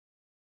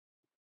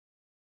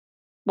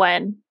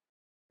 When?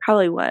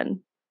 Probably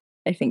when.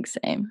 I think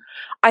same.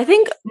 I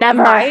think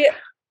never.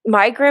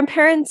 My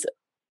grandparents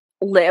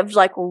lived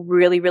like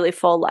really, really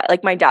full life.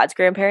 Like my dad's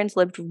grandparents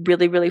lived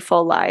really, really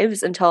full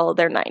lives until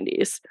their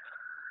 90s.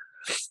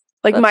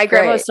 Like my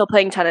grandma was still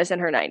playing tennis in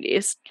her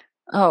 90s.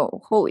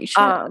 Oh, holy shit.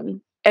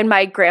 And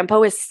my grandpa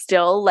was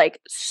still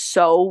like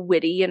so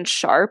witty and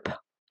sharp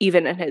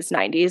even in his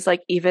 90s.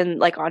 Like even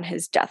like on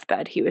his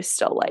deathbed he was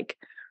still like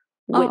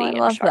witty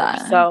and sharp.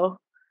 That. So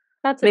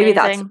that's maybe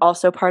amazing. that's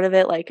also part of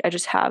it. Like I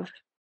just have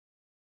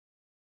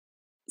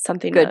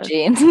something good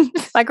genes.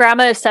 My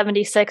grandma is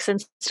 76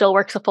 and still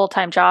works a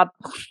full-time job.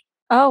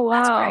 Oh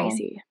wow. That's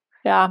crazy.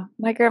 Yeah.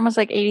 My grandma's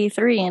like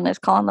 83 and is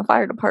calling the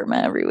fire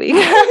department every week.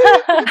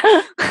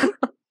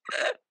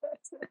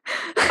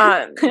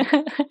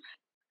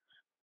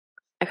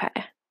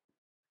 Okay.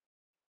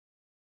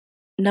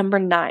 Number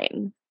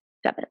 9.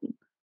 7.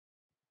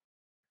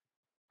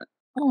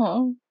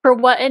 Oh. For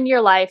what in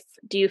your life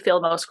do you feel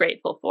most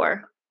grateful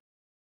for?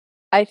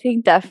 I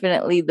think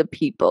definitely the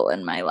people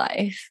in my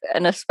life,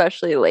 and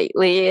especially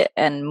lately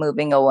and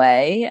moving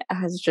away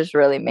has just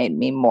really made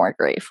me more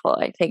grateful,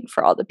 I think,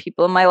 for all the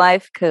people in my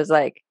life. Because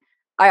like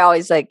I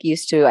always like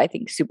used to, I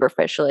think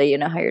superficially, you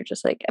know how you're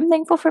just like, I'm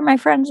thankful for my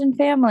friends and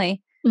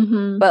family.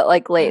 Mm-hmm. But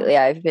like lately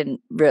I've been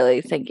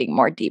really thinking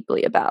more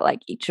deeply about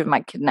like each of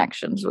my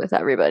connections with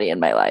everybody in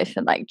my life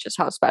and like just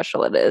how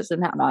special it is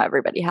and how not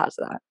everybody has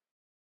that.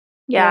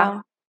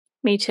 Yeah.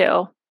 Me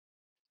too.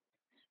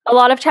 A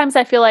lot of times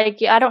I feel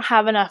like I don't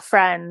have enough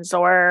friends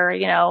or,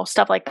 you know,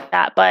 stuff like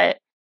that, but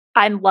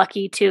I'm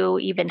lucky to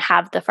even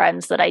have the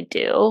friends that I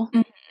do.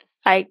 Mm-hmm.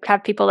 I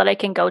have people that I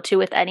can go to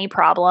with any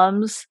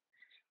problems.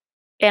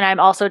 And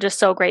I'm also just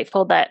so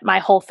grateful that my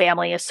whole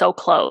family is so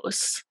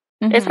close.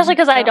 Mm-hmm. Especially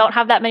because I don't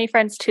have that many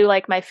friends too.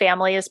 Like my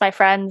family is my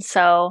friends.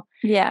 So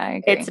yeah,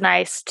 it's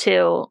nice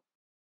to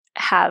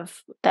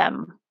have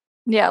them.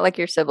 Yeah, like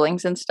your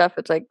siblings and stuff.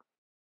 It's like,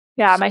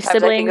 yeah, my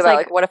siblings. I think about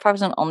like, what if I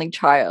was an only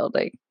child?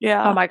 Like,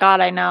 yeah. Oh my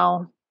God, I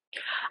know.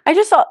 I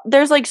just thought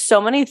there's like so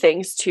many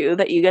things too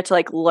that you get to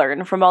like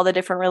learn from all the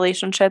different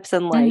relationships.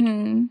 And like,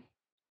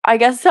 I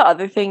guess the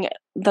other thing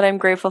that I'm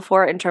grateful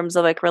for in terms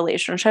of like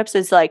relationships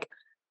is like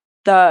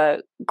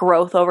the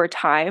growth over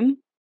time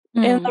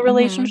in the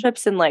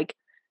relationships and like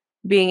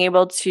being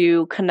able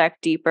to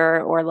connect deeper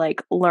or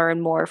like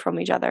learn more from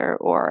each other.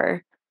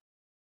 Or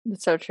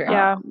that's so true.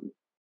 Yeah,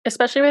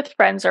 especially with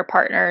friends or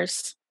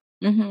partners.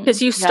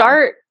 Because you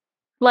start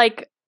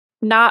like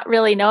not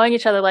really knowing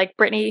each other. Like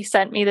Brittany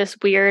sent me this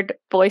weird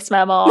voice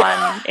memo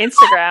on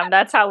Instagram.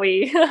 That's how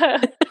we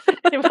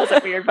it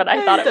wasn't weird, but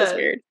I thought it was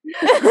weird.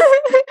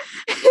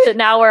 But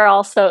now we're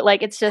also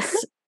like, it's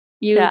just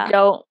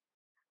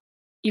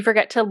you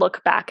forget to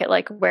look back at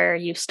like where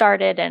you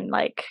started and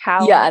like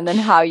how and then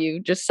how you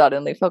just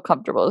suddenly feel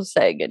comfortable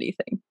saying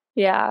anything.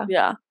 Yeah.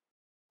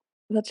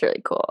 That's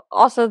really cool.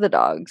 Also, the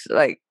dogs.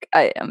 Like,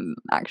 I am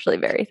actually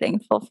very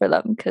thankful for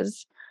them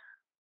because,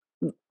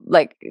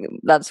 like,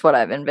 that's what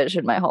I've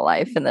envisioned my whole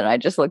life. And then I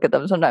just look at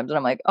them sometimes and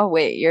I'm like, oh,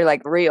 wait, you're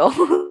like real.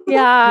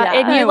 Yeah.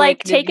 And you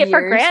like take it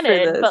for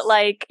granted. But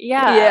like,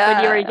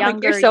 when you were younger,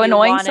 like, you're so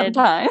annoying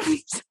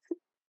sometimes.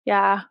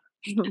 Yeah.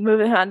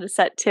 Moving on to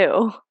set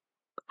 2.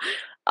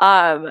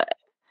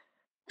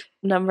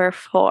 Number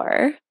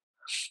 4.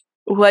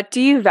 What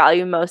do you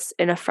value most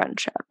in a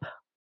friendship?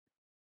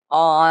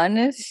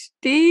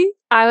 Honesty.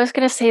 I was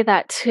gonna say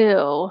that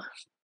too.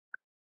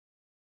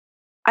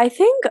 I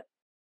think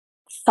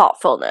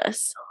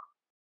thoughtfulness.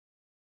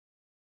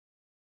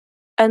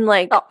 And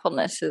like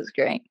thoughtfulness is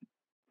great.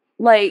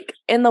 Like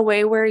in the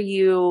way where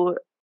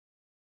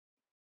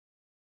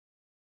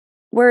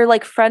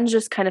like friends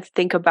just kind of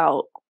think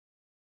about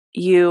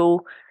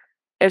you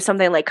if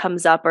something like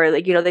comes up, or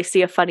like, you know, they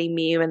see a funny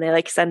meme and they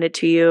like send it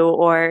to you,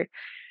 or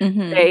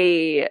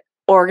they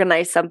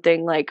organize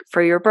something like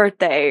for your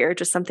birthday or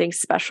just something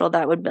special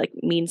that would like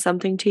mean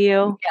something to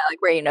you. Yeah,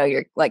 like where you know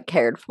you're like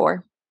cared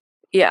for.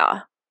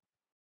 Yeah.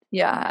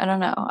 Yeah, I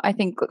don't know. I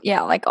think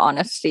like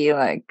honesty,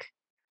 like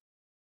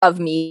of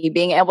me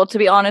being able to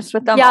be honest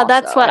with them. Yeah, also,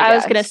 that's what I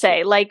was gonna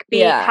say. Like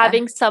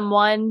having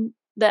someone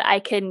that I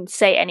can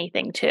say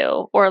anything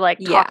to or like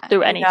talk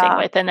through anything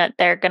with, and that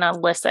they're gonna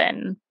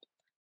listen.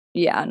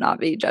 Yeah, not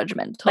be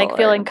judgmental. Like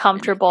feeling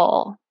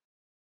comfortable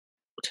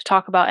to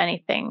talk about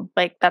anything.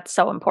 Like that's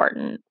so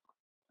important.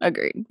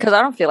 Agreed. Because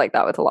I don't feel like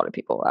that with a lot of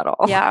people at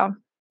all. Yeah.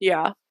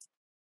 Yeah.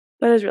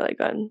 That is really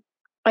good.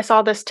 I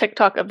saw this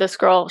TikTok of this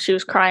girl. She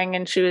was crying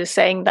and she was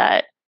saying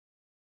that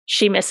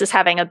she misses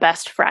having a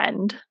best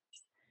friend.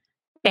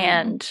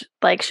 And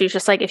like she's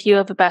just like, if you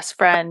have a best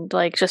friend,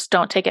 like just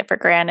don't take it for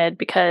granted,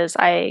 because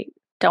I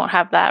don't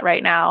have that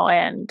right now,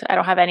 and I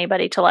don't have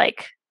anybody to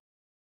like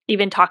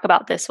even talk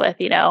about this with,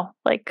 you know,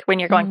 like when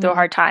you're going through a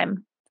hard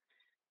time.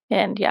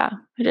 And I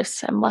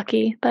just am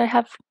lucky that I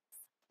have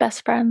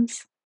best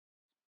friends.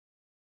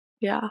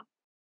 Yeah.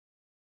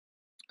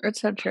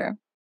 It's so true.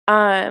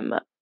 1,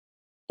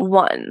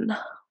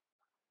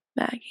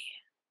 Maggie.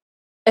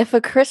 If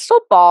a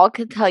crystal ball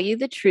could tell you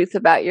the truth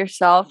about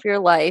yourself, your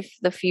life,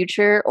 the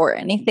future, or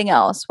anything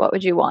else, what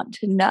would you want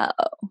to know?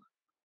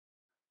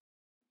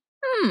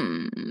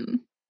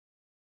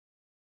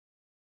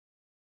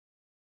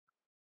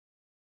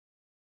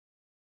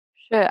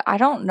 Shit, I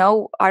don't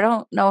know. I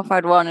don't know if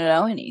I'd want to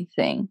know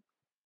anything.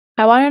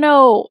 I want to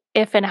know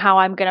if and how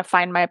I'm going to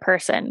find my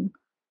person.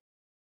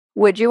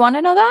 Would you want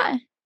to know that?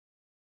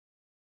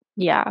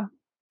 Yeah.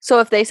 So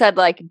if they said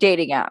like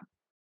dating app,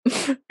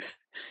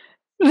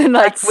 then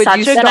like would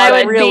you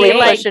start really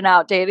pushing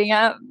out dating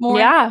app more?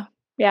 Yeah.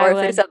 Yeah. Or if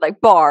they said like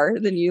bar,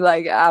 then you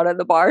like out at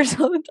the bars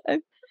all the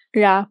time.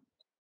 Yeah.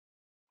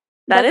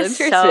 That is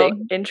so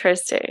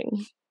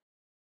interesting.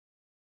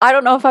 I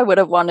don't know if I would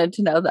have wanted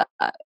to know that.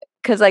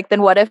 Because like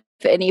then what if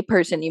any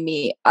person you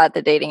meet at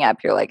the dating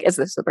app, you're like, is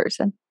this the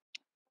person?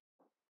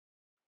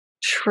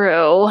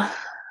 True.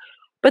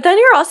 But then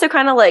you're also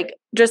kind of like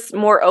just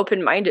more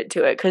open-minded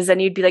to it, because then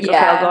you'd be like, okay,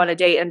 I'll go on a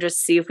date and just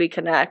see if we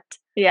connect.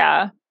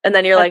 Yeah. And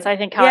then you're That's, I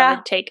think how I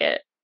would take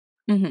it.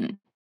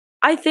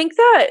 I think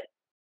that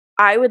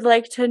I would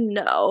like to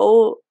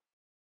know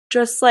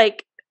just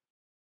like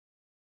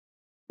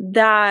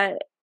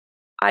that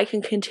I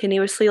can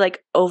continuously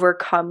like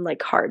overcome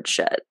like hard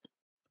shit.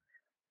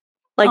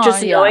 Like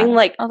just knowing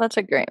like, oh, that's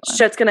a great one.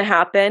 Shit's gonna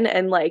happen,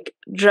 and like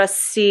just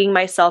seeing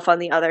myself on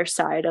the other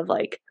side of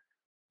like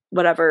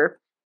whatever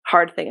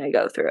hard thing I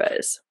go through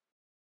is.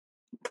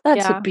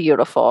 That's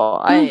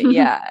beautiful.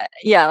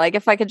 Like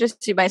if I could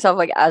just see myself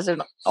like as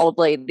an old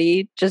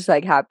lady, just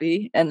like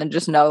happy, and then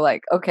just know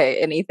like, okay,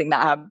 anything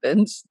that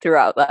happens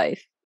throughout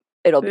life,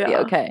 it'll be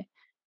okay.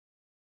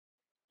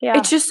 Yeah.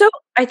 It's just so,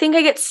 I think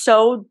I get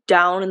so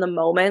down in the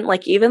moment.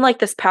 Like even like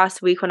this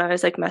past week when I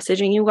was like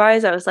messaging you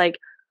guys, I was like,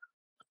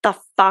 what the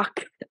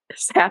fuck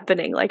is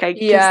happening? Like I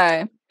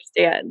just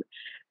understand.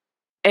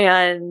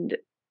 And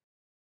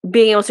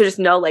being able to just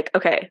know like,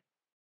 okay,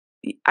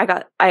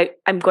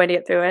 I'm going to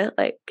get through it.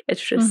 Like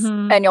it's just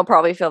and you'll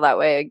probably feel that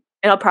way.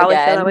 And I'll probably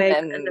feel that way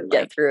and then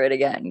get through it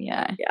again.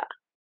 Yeah.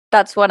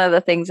 That's one of the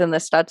things in the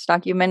Stutz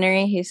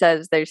documentary. He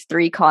says there's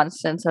 3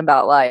 constants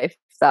about life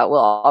that will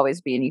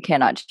always be and you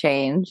cannot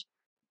change: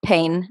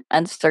 pain,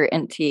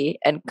 uncertainty,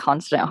 and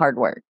constant hard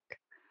work.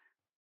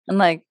 And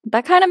like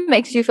that kind of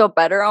makes you feel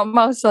better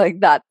almost, like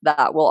that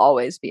will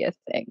always be a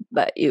thing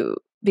that you,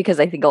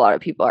 because I think a lot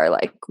of people are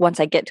like, once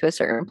I get to a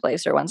certain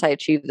place or once I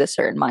achieve this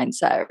certain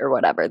mindset or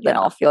whatever, then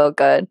I'll feel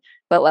good.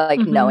 But like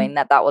knowing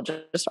that will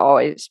just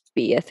always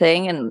be a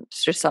thing, and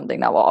it's just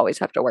something that we'll always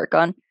have to work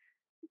on,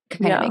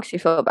 kind of makes you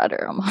feel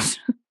better almost.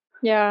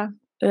 Yeah.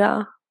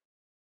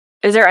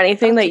 Is there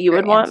anything that you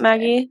would want,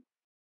 Maggie?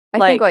 I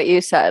think what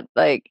you said,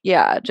 like,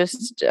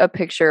 just a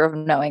picture of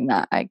knowing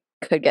that I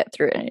could get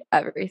through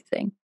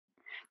everything.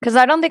 Because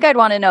I don't think I'd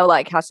want to know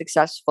like how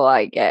successful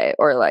I get,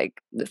 or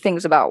like the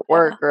things about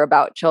work or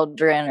about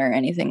children or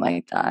anything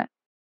like that.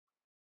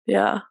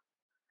 Yeah.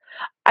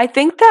 I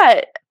think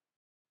that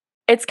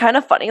it's kind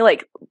of funny,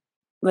 like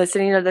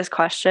listening to this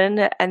question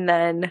and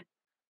then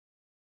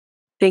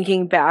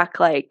thinking back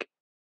like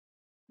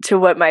to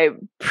what my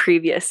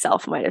previous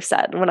self might have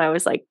said when I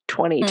was like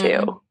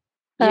 22.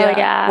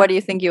 Yeah. What do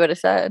you think you would have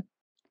said?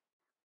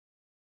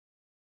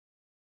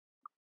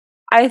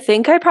 I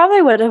think I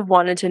probably would have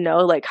wanted to know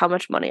like how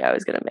much money I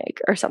was going to make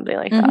or something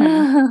like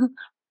that.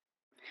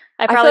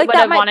 I probably would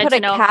have wanted to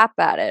know. Put a cap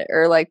at it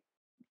or like,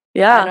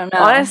 yeah, I don't know.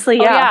 Honestly,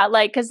 yeah. Oh, yeah,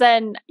 like, because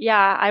then,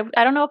 yeah,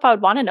 I don't know if I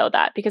would want to know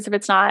that, because if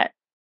it's not.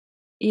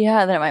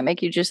 Yeah, then it might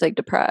make you just like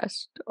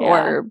depressed.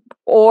 Yeah.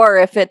 Or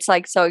if it's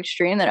like so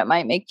extreme that it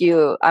might make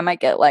you, I might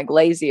get like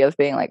lazy of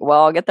being like,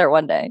 well, I'll get there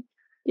one day.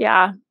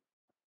 Yeah.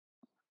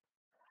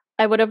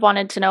 I would have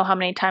wanted to know how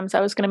many times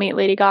I was going to meet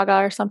Lady Gaga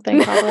or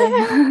something,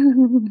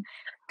 probably.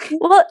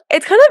 Well,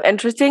 it's kind of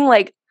interesting.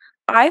 Like,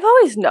 I've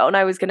always known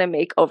I was going to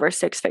make over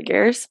 6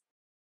 figures.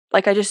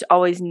 Like, I just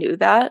always knew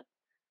that.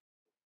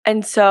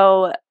 And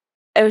so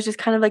it was just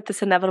kind of like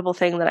this inevitable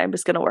thing that I'm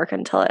just going to work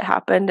until it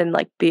happened and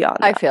like beyond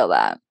that. I feel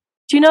that.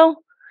 Do you know?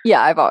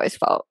 Yeah, I've always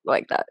felt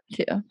like that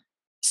too.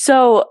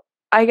 So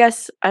I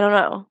guess, I don't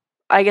know.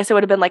 I guess it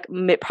would have been like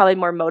probably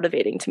more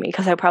motivating to me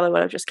because I probably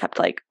would have just kept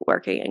like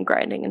working and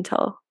grinding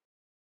until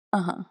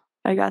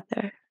I got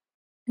there.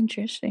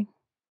 Interesting.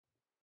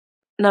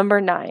 Number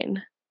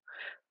 9.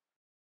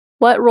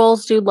 What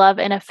roles do love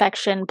and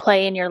affection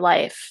play in your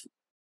life?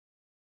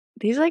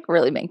 These like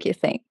really make you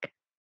think.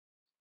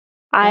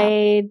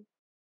 I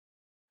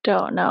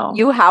don't know.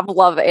 You have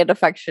love and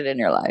affection in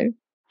your life.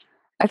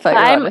 I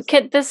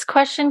thought this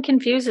question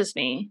confuses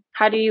me.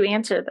 How do you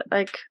answer that?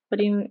 Like, what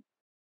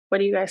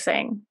are you guys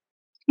saying?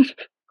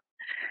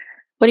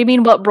 What do you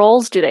mean? What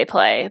roles do they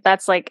play?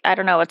 That's like, I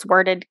don't know. It's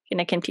worded in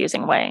a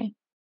confusing way.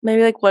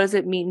 Maybe like, what does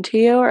it mean to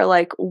you? Or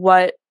like,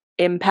 what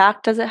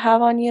impact does it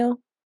have on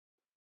you?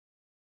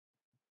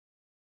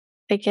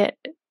 Like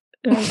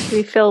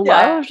we feel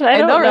loved? I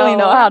don't really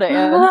know how to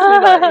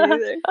answer that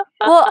either.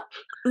 Well,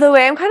 the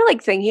way I'm kind of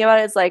like thinking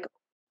about it is like,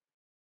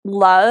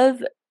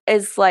 love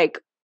is like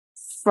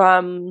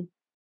from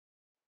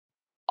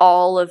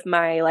all of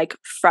my like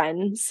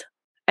friends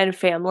and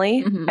family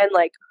and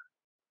like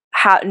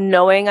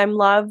knowing I'm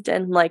loved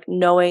and like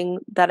knowing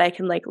that I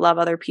can like love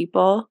other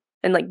people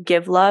and like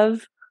give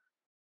love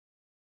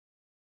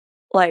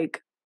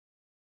like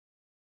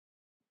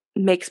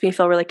makes me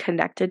feel really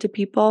connected to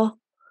people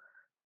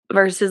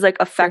versus like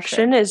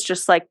affection is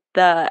just like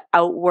the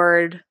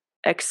outward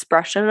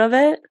expression of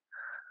it.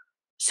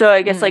 So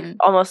I guess like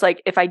almost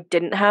like if I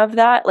didn't have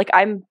that, like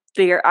I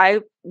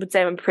would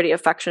say I'm a pretty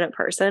affectionate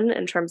person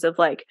in terms of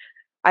like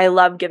I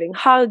love giving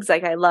hugs,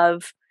 like I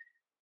love,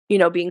 you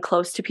know, being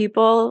close to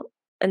people.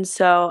 And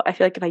so I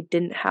feel like if I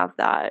didn't have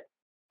that,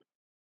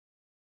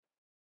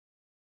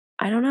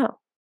 I don't know.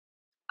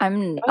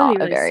 I'm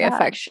not a very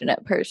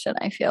affectionate person,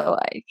 I feel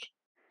like.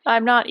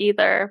 I'm not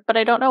either, but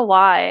I don't know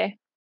why.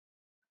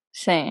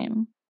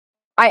 Same.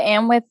 I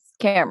am with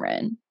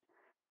Cameron,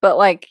 but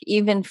like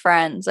even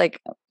friends, like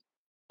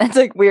it's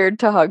like weird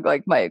to hug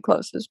like my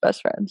closest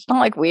best friends. Not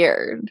like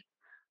weird.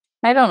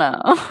 I don't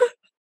know.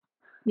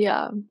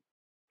 Yeah.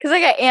 Because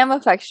like I am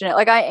affectionate.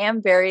 Like I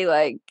am very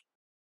like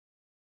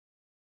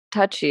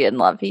touchy and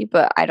lovey,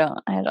 but I don't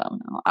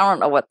know. I don't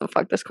know what the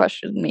fuck this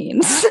question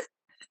means.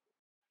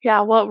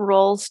 Yeah, what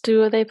roles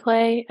do they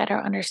play? I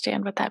don't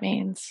understand what that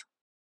means.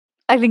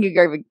 I think you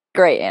gave a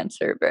great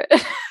answer, but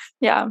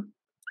yeah.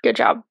 Good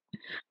job.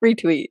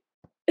 Retweet.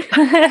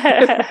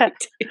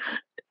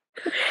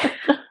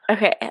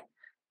 Okay.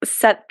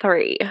 Set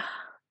 3.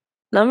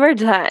 Number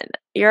 10.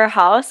 Your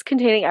house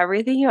containing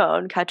everything you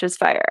own catches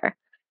fire.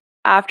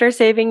 After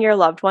saving your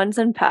loved ones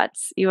and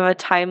pets, you have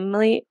time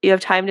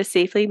to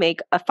safely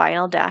make a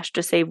final dash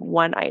to save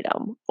one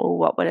item.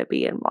 What would it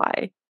be and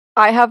why?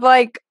 I have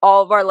like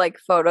all of our like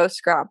photo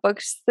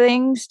scrapbooks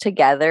things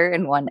together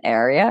in one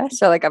area.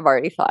 So like I've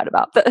already thought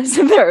about this.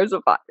 If there was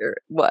a fire,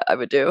 what I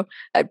would do,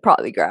 I'd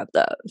probably grab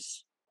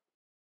those.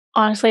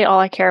 Honestly, all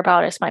I care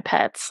about is my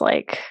pets.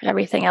 Like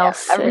everything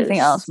else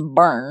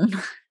burn.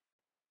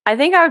 I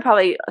think I would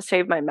probably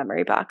save my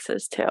memory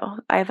boxes too.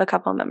 I have a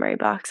couple memory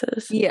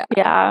boxes. Yeah.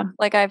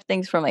 Like I have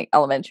things from like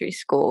elementary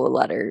school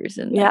letters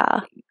and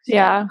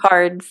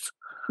cards.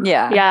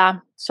 Yeah.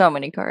 So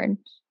many cards.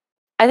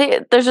 I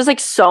think there's just like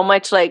so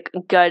much like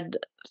good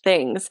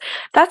things.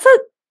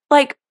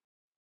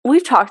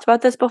 We've talked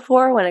about this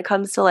before when it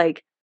comes to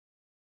like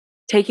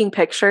taking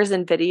pictures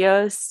and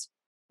videos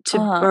to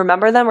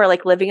remember them or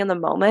like living in the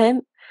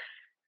moment.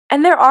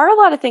 And there are a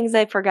lot of things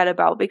I forget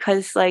about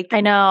because like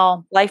I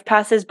know life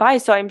passes by.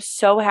 So I'm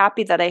so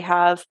happy that I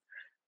have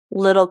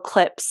little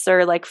clips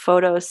or like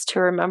photos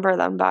to remember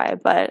them by.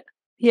 But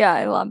yeah,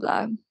 I love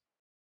that.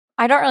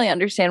 I don't really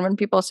understand when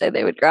people say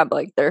they would grab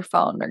like their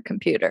phone or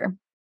computer.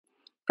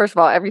 First of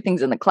all,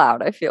 everything's in the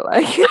cloud, I feel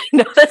like.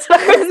 No, that's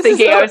what I was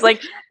thinking. I was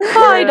like,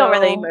 I don't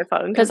really need my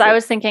phone. Because I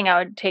was thinking I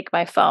would take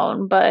my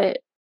phone, but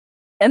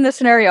in this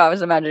scenario, I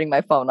was imagining my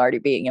phone already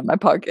being in my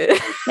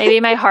pocket. Maybe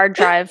my hard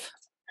drive.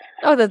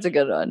 Oh, that's a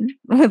good one.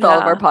 With all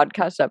of our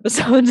podcast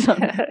episodes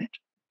on it.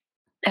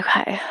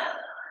 Okay.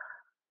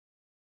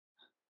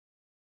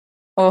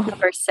 Oh.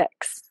 Number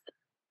 6.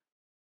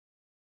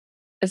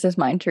 Is this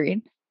mine to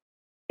read?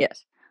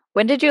 Yes.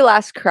 When did you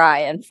last cry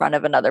in front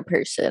of another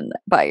person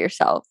by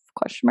yourself? ?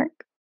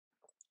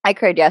 I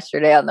cried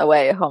yesterday on the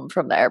way home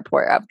from the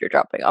airport after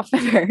dropping off my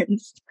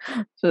parents.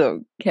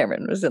 So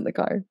Cameron was in the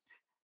car.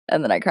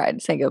 And then I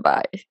cried saying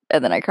goodbye.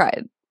 And then I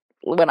cried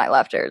when I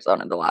left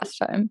Arizona the last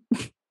time.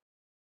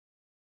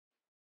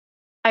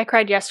 I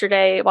cried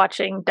yesterday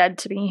watching Dead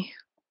to Me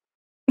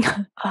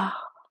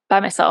by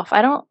myself.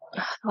 The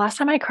last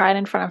time I cried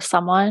in front of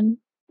someone,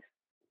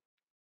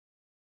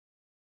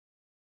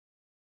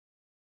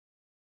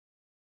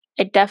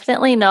 I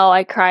definitely know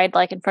I cried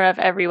like in front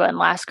of everyone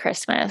last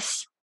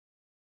Christmas.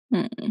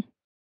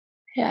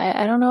 Yeah,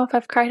 I don't know if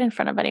I've cried in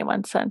front of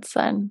anyone since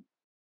then.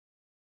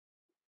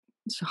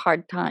 It's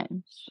hard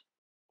times.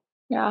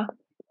 Yeah.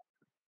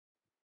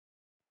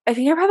 I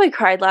think I probably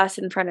cried last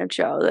in front of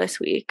Joe this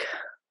week,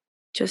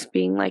 just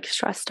being like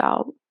stressed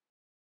out.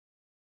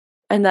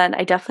 And then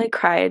I definitely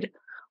cried.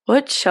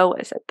 What show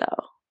is it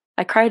though?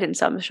 I cried in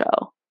some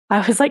show.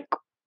 I was like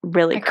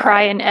really I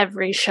cry in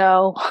every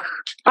show.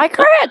 I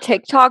cry at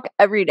TikTok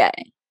every day.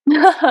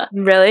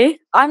 Really?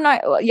 I'm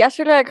not.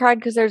 Yesterday I cried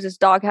because there's this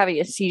dog having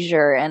a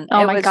seizure, and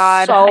oh my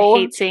god, I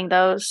hate seeing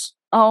those.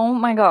 Oh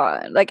my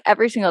god! Like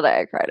every single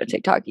day I cried at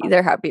TikTok,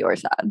 either happy or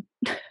sad.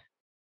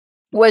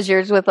 Was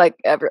yours with like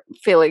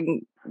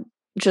feeling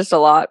just a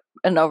lot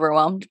and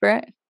overwhelmed,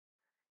 Britt?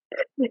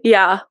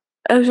 Yeah,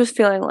 I was just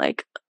feeling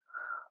like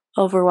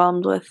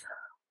overwhelmed with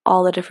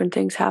all the different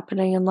things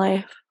happening in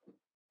life.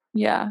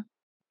 Yeah.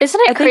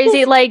 Isn't it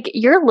crazy? Like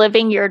you're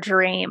living your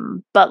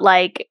dream, but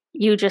like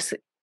you just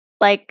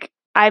like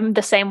I'm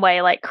the same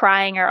way, like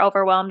crying or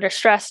overwhelmed or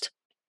stressed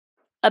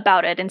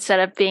about it instead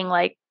of being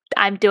like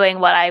I'm doing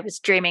what I was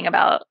dreaming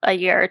about a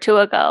year or two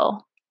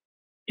ago.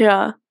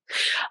 Yeah.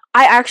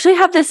 I actually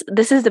have this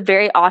is a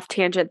very off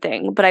tangent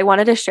thing, but I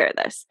wanted to share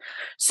this.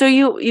 So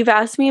you've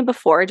asked me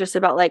before just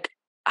about like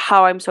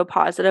how I'm so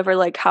positive or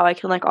like how I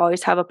can like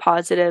always have a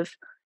positive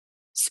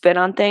spin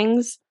on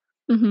things.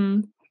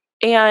 Mm-hmm.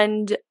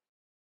 And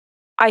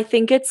I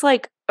think it's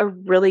like a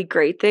really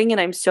great thing,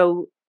 and I'm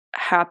so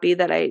happy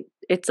that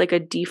it's like a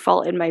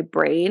default in my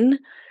brain.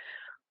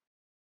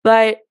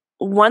 But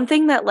one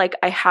thing that like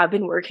I have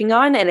been working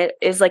on, and it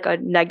is like a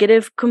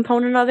negative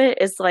component of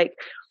it, is like,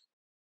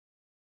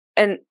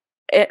 and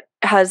it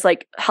has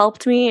like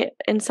helped me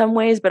in some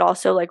ways, but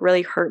also like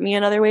really hurt me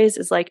in other ways,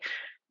 is like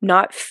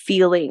not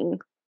feeling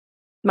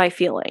my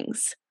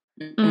feelings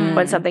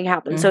when something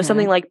happens. So if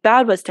something like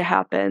bad was to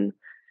happen,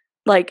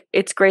 like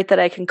it's great that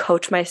I can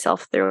coach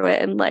myself through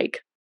it and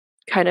like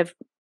kind of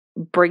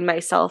bring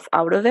myself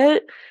out of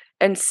it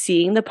and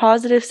seeing the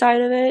positive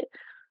side of it.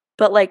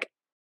 But like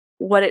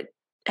what it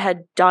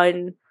had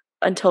done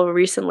until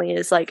recently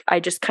is like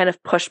I just kind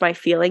of push my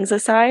feelings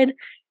aside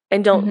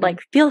and don't like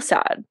feel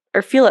sad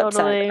or feel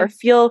upset or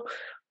feel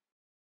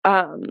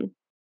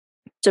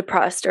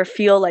depressed or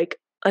feel like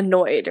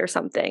annoyed or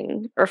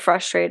something or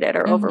frustrated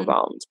or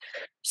overwhelmed.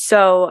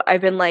 So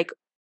I've been like,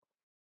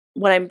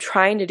 what I'm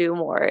trying to do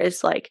more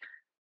is like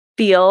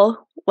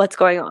feel what's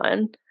going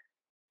on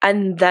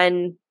and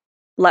then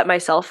let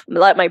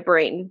my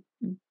brain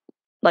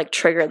like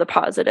trigger the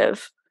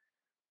positive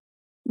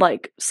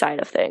like side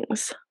of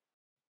things.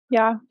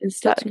 Yeah.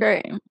 Instead. That's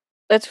great.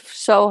 It's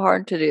so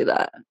hard to do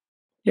that.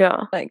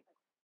 Yeah. Like,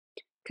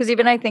 because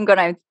even I think when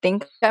I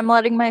think I'm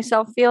letting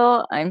myself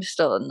feel, I'm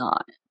still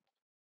not.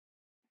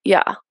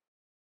 Yeah.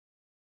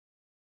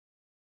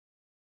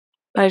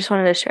 I just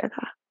wanted to share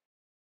that.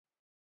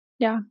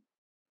 Yeah.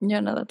 Yeah,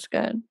 no, that's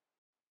good.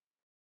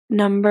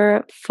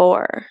 Number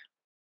 4.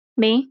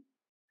 Me?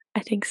 I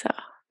think so.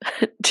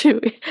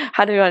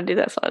 How do you want to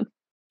do this one?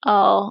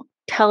 Oh,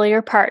 tell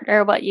your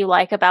partner what you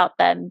like about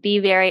them. Be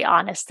very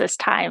honest this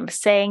time,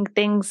 saying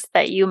things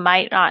that you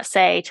might not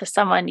say to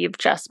someone you've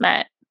just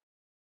met.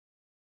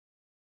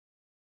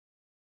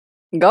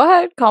 Go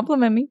ahead,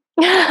 compliment me.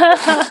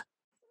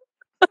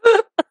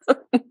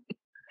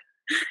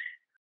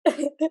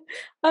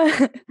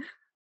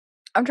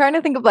 I'm trying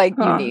to think of like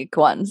unique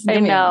ones.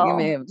 Give me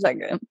a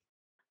second.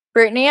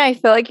 Brittany, I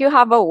feel like you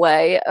have a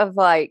way of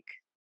like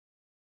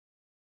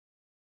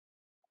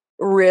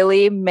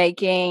really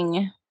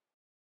making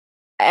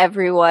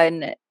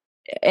everyone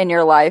in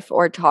your life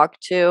or talk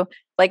to,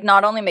 like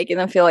not only making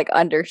them feel like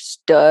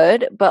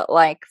understood, but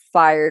like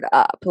fired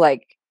up,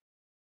 like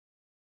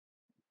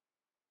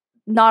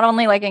not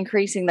only like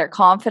increasing their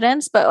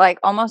confidence, but like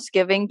almost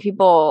giving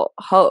people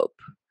hope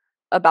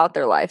about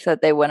their life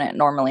that they wouldn't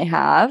normally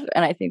have.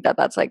 And I think that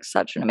that's like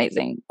such an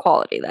amazing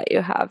quality that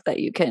you have, that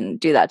you can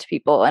do that to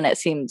people and it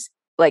seems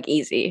like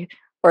easy,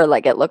 or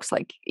like it looks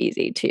like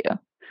easy to you.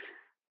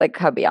 Like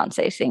how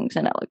Beyonce sings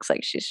and it looks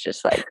like she's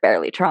just like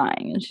barely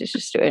trying and she's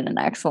just doing an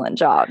excellent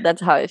job.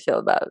 That's how I feel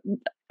about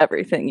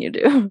everything you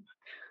do.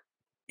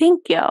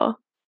 Thank you.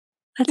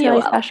 That's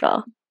really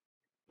special.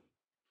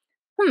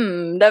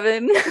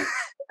 Devin.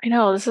 I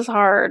know, this is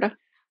hard.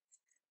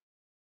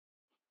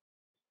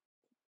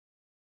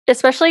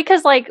 Especially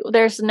because like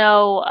there's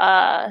no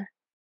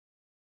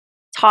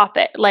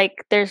topic,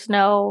 like there's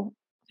no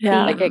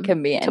like it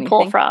can be anything to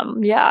pull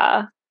from.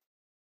 Yeah.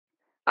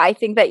 I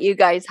think that you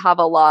guys have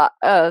a lot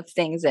of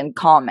things in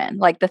common.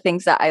 Like the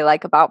things that I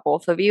like about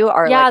both of you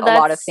are like a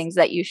lot of things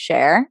that you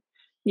share.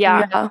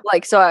 Yeah.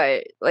 Like, so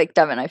I like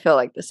Devin, I feel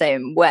like the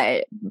same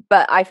way,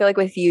 but I feel like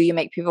with you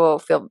make people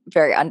feel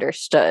very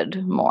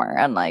understood more,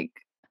 and like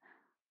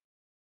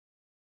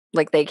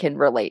they can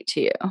relate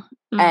to you.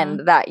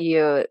 And that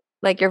you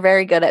like, you're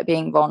very good at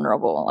being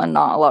vulnerable, and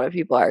not a lot of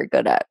people are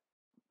good at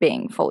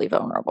being fully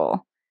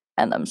vulnerable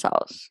and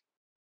themselves.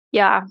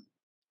 Yeah.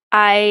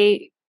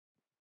 I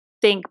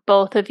think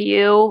both of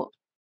you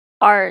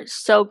are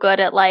so good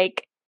at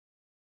like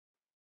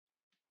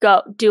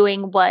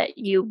doing what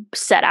you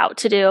set out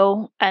to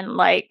do, and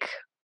like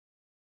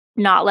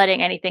not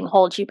letting anything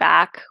hold you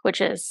back,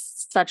 which is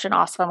such an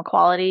awesome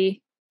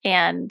quality.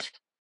 And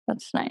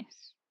that's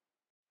nice.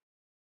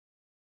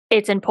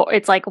 It's important.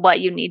 It's like what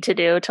you need to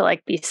do to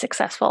like be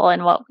successful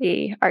in what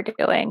we are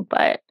doing.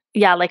 But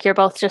yeah, like you're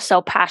both just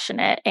so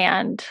passionate,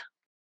 and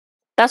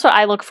that's what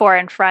I look for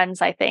in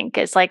friends, I think,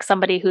 is like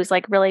somebody who's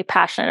like really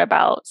passionate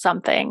about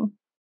something.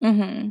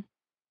 Mm-hmm.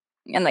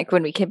 And like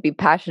when we can be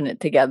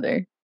passionate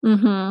together.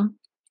 Mm-hmm.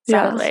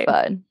 Exactly. Yeah,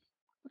 fun.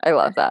 I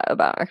love that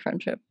about our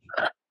friendship.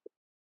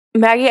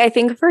 Maggie, I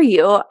think for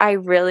you, I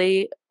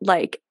really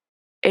like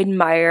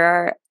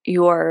admire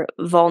your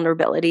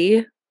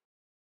vulnerability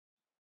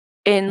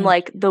in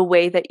like the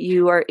way that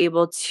you are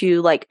able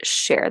to like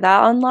share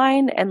that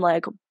online and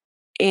like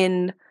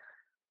in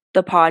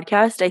the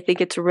podcast. I think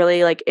it's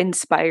really like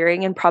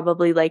inspiring, and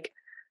probably like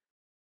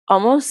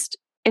almost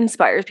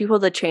inspires people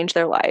to change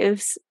their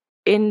lives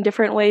in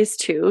different ways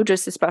too,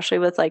 just especially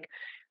with like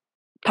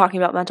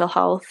talking about mental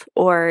health,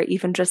 or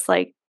even just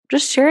like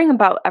just sharing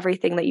about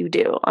everything that you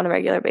do on a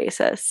regular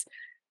basis.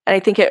 And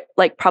I think it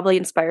like probably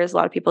inspires a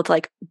lot of people to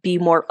like be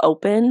more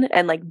open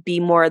and like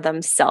be more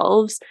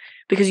themselves,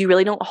 because you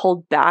really don't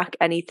hold back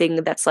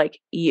anything that's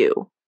like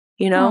you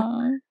know?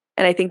 Aww.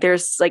 And I think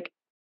there's like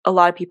a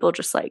lot of people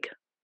just like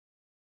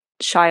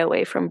shy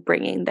away from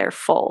bringing their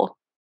full,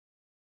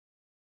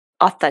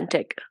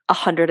 authentic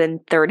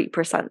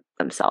 130%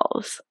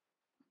 themselves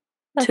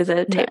to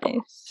the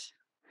table.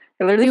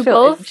 I literally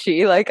feel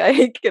itchy, like I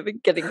hate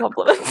getting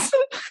compliments.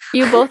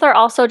 You both are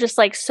also just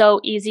like so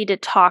easy to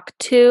talk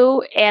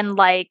to and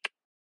like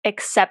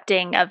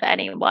accepting of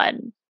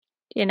anyone,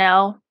 you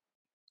know?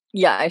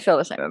 Yeah, I feel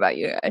the same about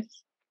you guys.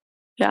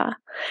 Yeah.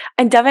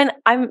 And Devin,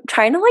 I'm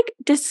trying to like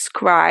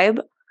describe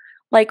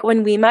like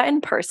when we met in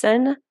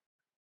person,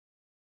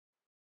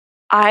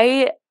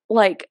 I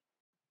like,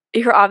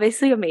 you're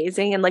obviously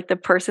amazing, and like the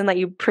person that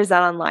you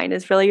present online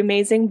is really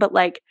amazing, but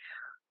like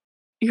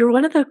you're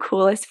one of the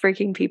coolest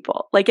freaking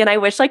people. Like, and I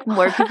wish like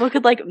more people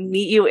could like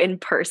meet you in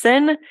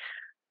person.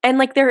 And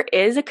like there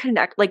is a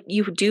connect, like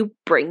you do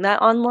bring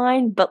that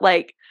online, but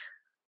like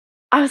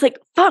I was like,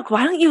 fuck,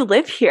 why don't you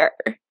live here?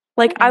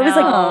 Like I was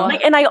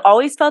like, and I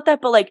always felt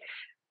that, but like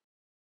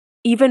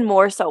even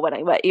more so when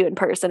I met you in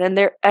person. And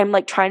there I'm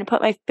like trying to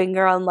put my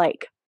finger on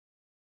like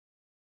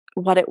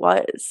what it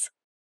was.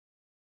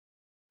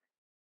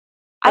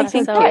 That's I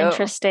think so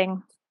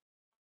interesting.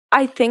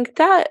 I think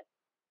that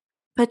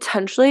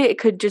potentially it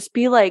could just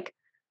be like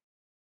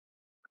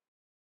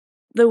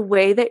the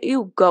way that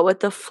you go with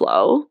the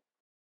flow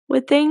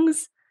with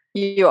things.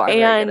 You are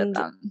very good at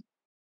them.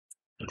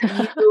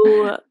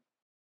 You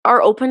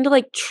are open to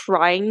like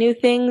trying new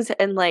things,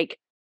 and like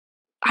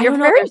you're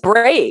very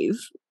brave.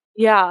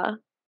 Yeah.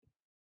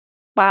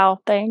 Wow,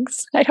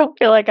 thanks. I don't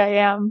feel like I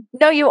am.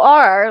 No, you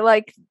are.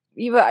 Like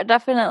you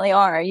definitely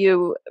are.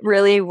 You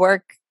really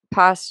work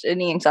past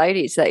any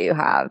anxieties that you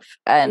have,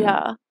 and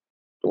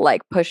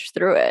like push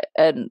through it.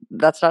 And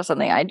that's not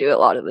something I do a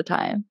lot of the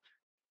time.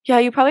 Yeah,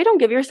 you probably don't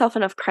give yourself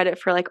enough credit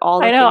for like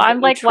all the I know. things I'm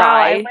that like, you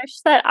try. Wow, I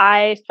wish that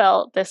I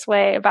felt this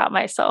way about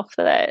myself,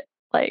 that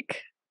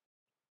like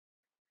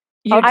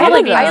I'd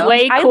probably be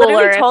way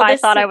cooler if I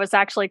thought I was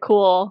actually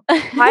cool.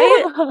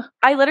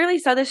 I literally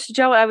said this to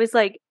Joe. I was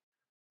like,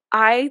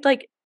 I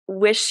like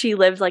wish she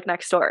lived like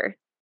next door.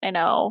 I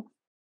know.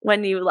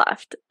 When you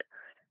left.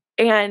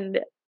 And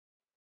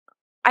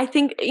I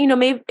think, you know,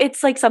 maybe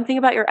it's like something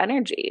about your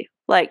energy.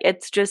 Like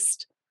it's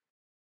just,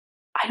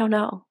 I don't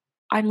know.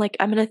 I'm like,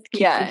 I'm gonna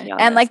keep thinking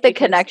on and like the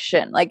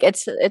connection. Like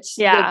it's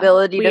the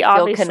ability to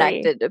feel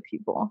connected to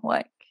people.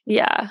 Like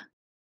yeah,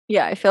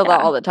 I feel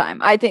that all the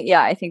time. I think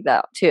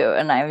that too.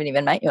 And I haven't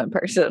even met you in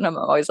person. I'm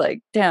always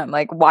like, damn,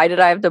 like why did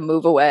I have to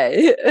move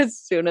away as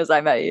soon as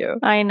I met you?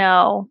 I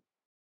know.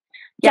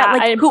 Yeah,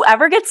 like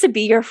whoever gets to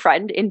be your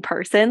friend in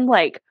person,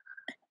 like,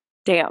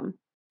 damn.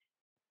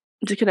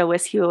 I'm just gonna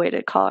whisk you away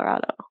to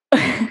Colorado.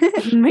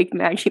 Make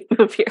Maggie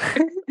move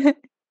here.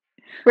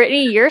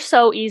 Brittany, you're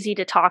so easy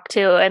to talk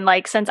to, and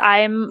like since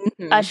I'm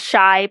a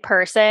shy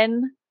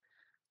person,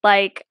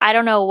 like I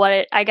don't know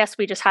what I guess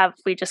we just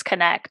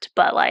connect,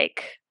 but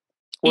like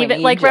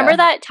even like remember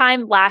that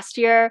time last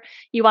year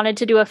you wanted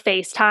to do a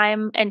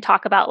FaceTime and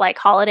talk about like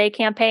holiday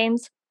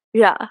campaigns?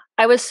 Yeah.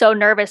 I was so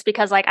nervous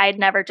because like I'd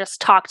never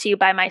just talked to you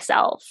by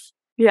myself.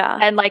 Yeah.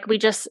 And like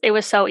it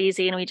was so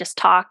easy, and we just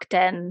talked,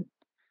 and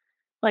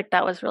like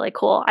that was really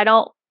cool. I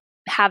don't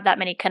have that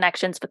many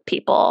connections with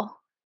people.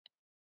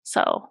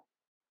 So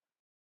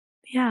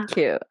Yeah.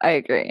 Cute. I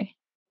agree.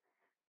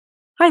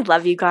 I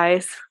love you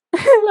guys.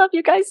 I love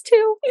you guys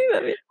too.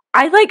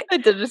 I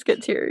did just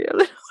get teary a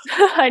little.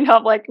 I know,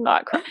 I'm like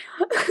not crying.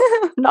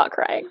 Not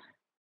crying.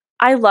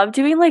 I love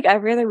doing like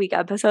every other week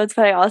episodes,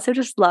 but I also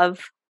just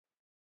love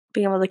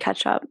being able to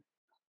catch up.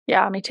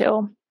 Yeah, me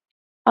too.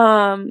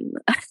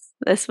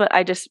 This one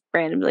I just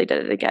randomly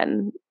did it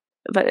again,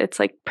 but it's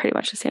like pretty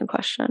much the same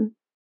question.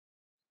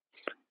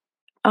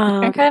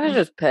 I kind of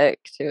just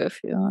pick too if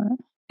you want.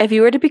 If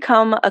you were to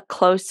become a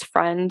close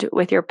friend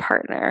with your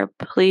partner,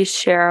 please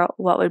share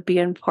what would be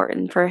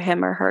important for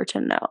him or her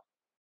to know.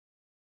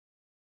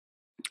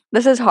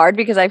 This is hard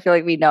because I feel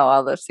like we know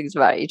all those things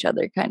about each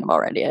other kind of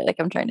already. Like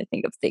I'm trying to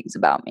think of things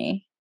about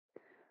me.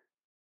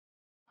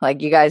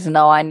 Like you guys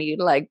know I need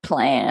like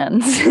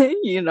plans.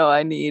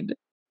 I need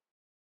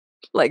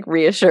like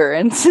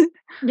reassurance.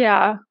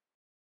 Yeah.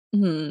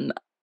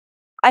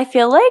 I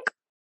feel like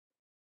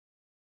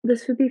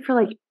this would be for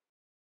like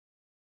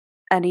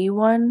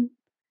anyone,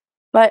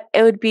 but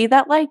it would be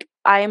that like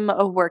I'm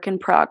a work in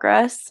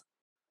progress,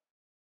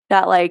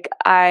 that like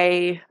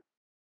I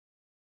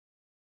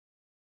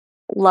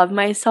love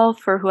myself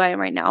for who I am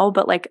right now,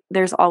 but like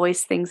there's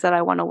always things that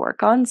I want to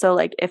work on. So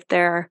like if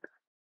there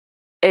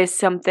is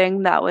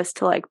something that was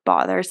to like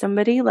bother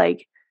somebody,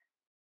 like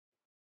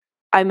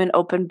I'm an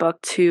open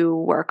book to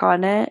work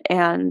on it,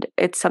 and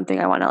it's something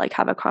I want to like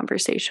have a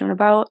conversation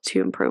about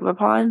to improve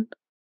upon.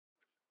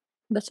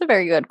 That's a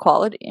very good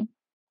quality.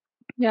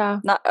 Yeah.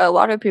 Not a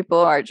lot of people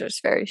are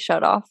just very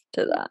shut off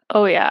to that.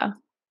 Oh yeah.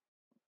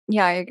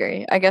 Yeah, I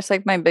agree. I guess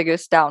like my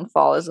biggest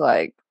downfall is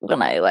like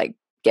when I like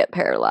get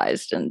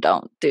paralyzed and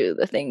don't do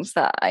the things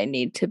that I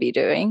need to be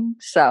doing.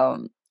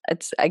 So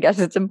I guess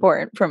it's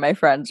important for my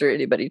friends or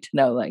anybody to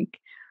know like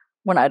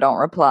when I don't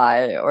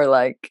reply or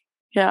like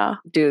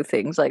do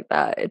things like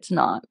that, it's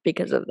not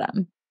because of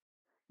them.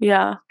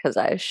 Yeah. Because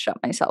I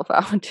shut myself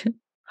out.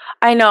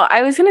 I know.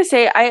 I was gonna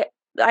say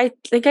I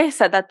think I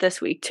said that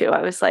this week too.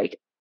 I was like,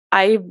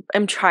 I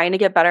am trying to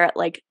get better at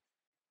like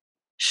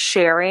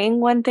sharing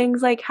when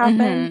things like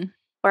happen,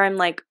 where I'm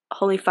like,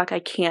 holy fuck, I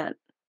can't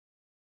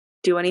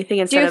do anything.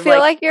 Instead do you of feel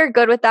like you're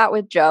good with that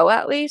with Joe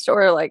at least,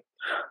 or like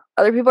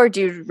other people, or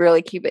do you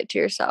really keep it to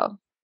yourself?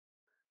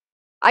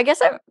 I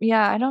guess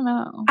I don't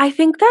know. I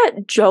think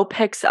that Joe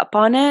picks up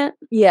on it.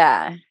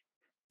 Yeah.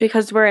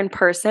 Because we're in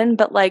person,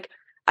 but like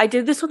I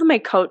did this with my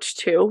coach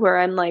too, where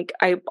I'm like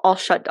I'll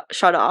shut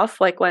off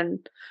like when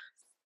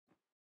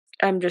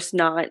I'm just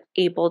not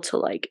able to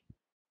like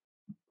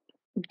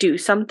do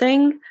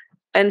something.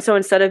 And so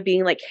instead of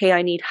being like, hey,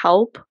 I need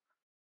help,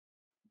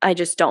 I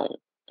just don't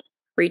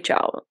reach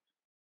out.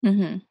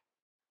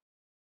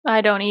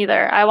 I don't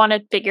either. I want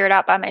to figure it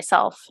out by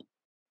myself.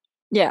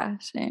 Yeah,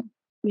 same.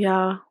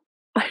 Yeah.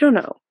 I don't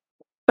know.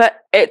 But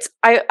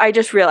I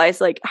just realized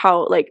like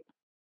how like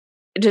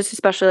just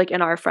especially like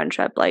in our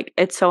friendship, like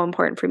it's so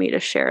important for me to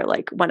share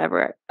like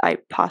whenever I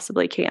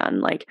possibly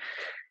can. Like,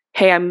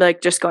 hey, I'm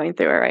like just going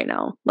through it right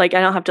now. Like I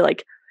don't have to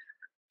like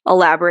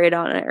elaborate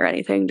on it or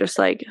anything. Just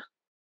like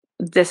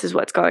this is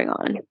what's going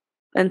on,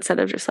 instead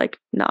of just like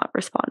not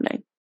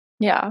responding.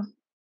 Yeah.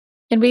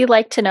 And we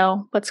like to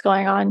know what's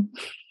going on.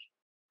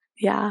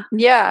 Yeah.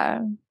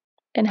 Yeah.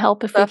 And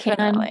help if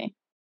Definitely. we can.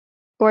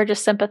 Or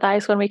just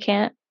sympathize when we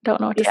can't.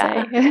 Don't know what to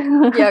say.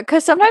 Yeah,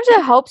 because sometimes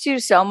it helps you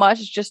so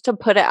much just to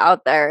put it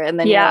out there. And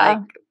then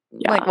you're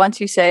like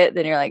once you say it,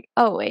 then you're like,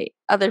 oh, wait,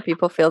 other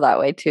people feel that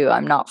way too.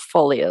 I'm not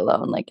fully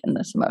alone, like in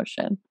this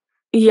emotion.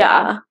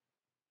 Yeah.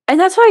 And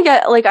that's what I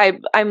get.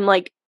 Like, I'm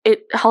like,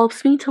 it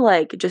helps me to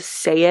like just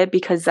say it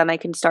because then I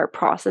can start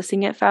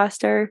processing it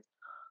faster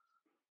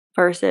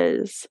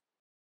versus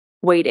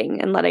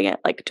waiting and letting it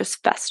like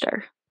just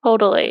fester.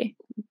 Totally.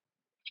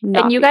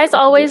 And you guys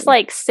always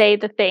like say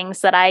the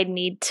things that I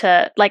need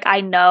to, like, I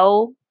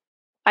know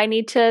I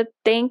need to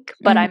think,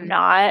 but I'm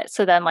not.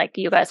 So then like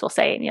you guys will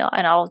say,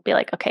 and I'll be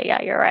like, okay,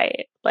 yeah, you're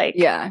right. Like,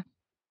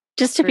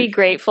 just to be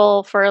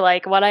grateful for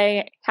like what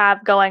I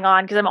have going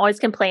on. Cause I'm always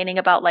complaining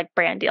about like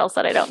brand deals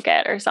that I don't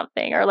get or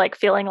something, or like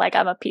feeling like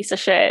I'm a piece of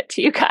shit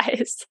to you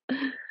guys.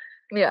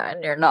 Yeah.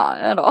 And you're not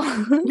at all.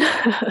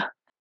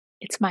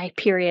 It's my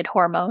period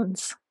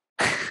hormones.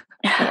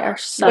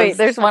 So wait,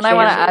 there's one I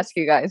want to ask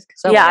you guys.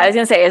 I was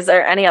gonna say, is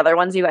there any other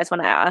ones you guys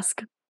want to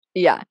ask?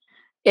 Yeah.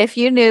 If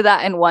you knew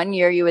that in 1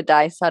 year you would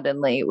die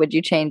suddenly, would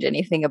you change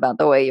anything about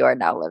the way you are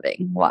now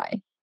living?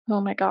 Why?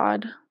 Oh my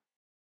God.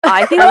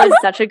 I think that was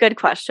such a good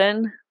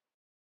question.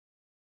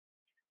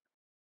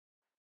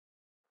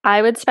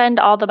 I would spend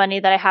all the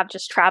money that I have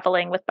just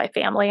traveling with my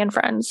family and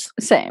friends.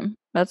 Same.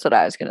 That's what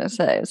I was gonna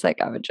say. It's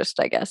like I would just,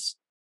 I guess,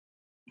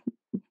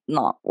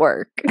 not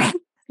work.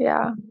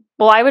 Yeah.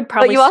 Well, I would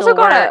probably still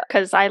work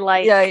because I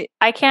like. Yeah.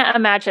 I can't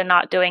imagine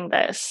not doing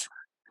this.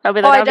 That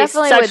would be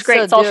such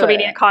great social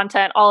media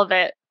content. All of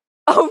it.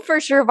 Oh, for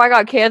sure. If I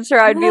got cancer,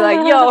 I'd be like,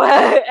 "Yo,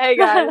 hey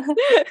guys."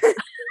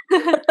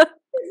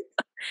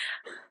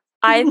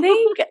 I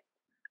think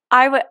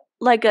I would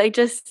like. I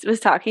just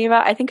was talking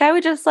about. I think I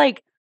would just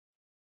like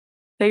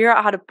figure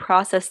out how to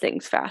process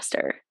things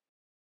faster.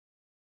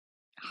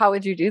 How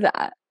would you do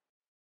that?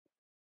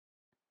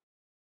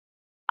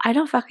 I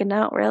don't fucking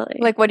know, really.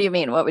 Like, what do you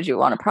mean? What would you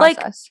want to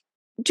process?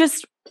 Like,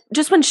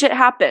 just when shit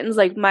happens,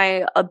 like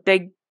a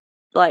big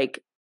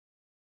like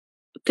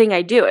thing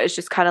I do is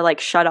just kind of like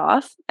shut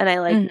off, and I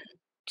like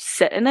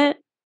sit in it,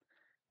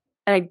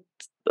 and I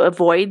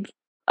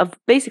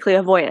basically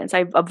avoidance.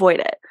 I avoid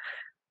it.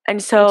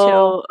 And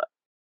so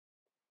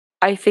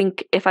I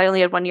think if I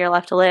only had 1 year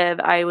left to live,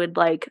 I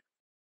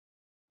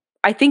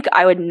think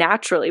I would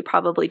naturally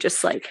probably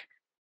just like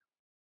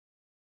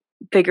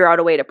figure out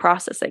a way to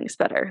process things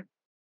better.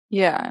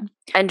 Yeah.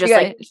 And just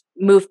like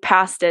move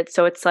past it,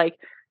 so it's like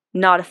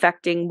not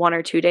affecting 1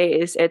 or 2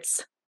 days.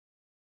 It's,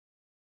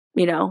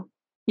 you know,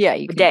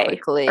 you can a day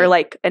quickly, or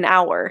like an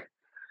hour.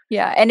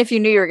 Yeah. And if you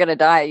knew you were going to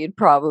die, you'd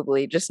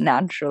probably just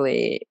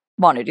naturally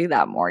want to do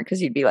that more,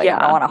 because you'd be like, I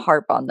don't want to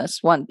harp on this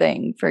one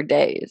thing for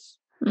days.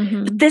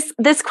 Mm-hmm.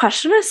 This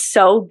question is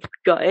so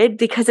good,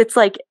 because it's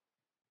like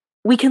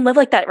we can live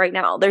like that right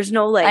now. There's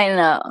no like, I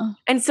know.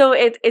 And so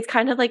it's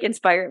kind of like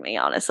inspired me,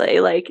 honestly,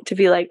 like to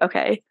be like,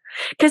 okay.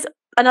 Because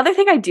another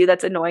thing I do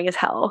that's annoying as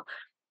hell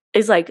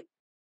is like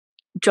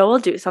Joe will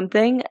do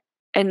something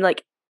and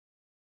like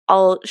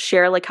I'll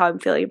share like how I'm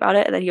feeling about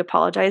it, and then he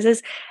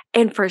apologizes.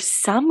 And for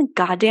some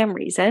goddamn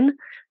reason,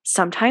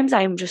 sometimes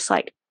I'm just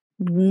like,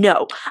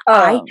 no,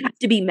 I have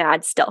to be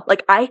mad still.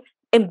 Like, I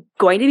am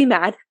going to be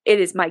mad. It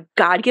is my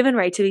God-given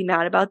right to be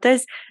mad about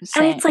this.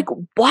 Same. And it's like,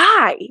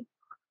 why?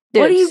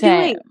 Dude, what are you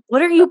doing?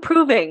 What are you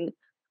proving?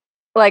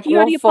 Like,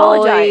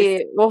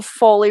 we'll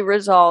fully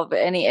resolve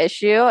any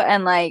issue,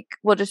 and like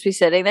we'll just be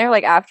sitting there.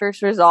 Like, after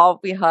it's resolved,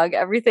 we hug.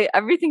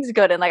 Everything's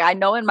good, and like I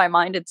know in my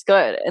mind it's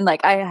good, and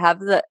like I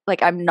have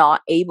I'm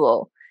not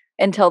able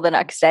until the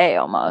next day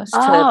almost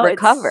to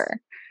recover.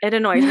 It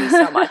annoys me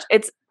so much.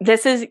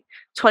 This is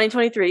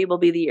 2023 will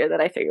be the year that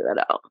I figure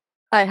that out.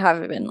 I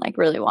have been like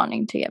really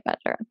wanting to get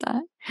better at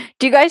that.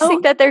 Do you guys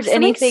think that there's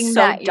anything so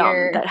that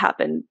dumb that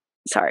happened?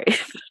 Sorry,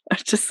 I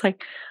was just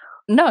like,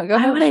 no, go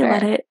ahead. Why would I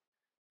let it?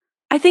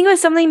 I think it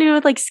was something to do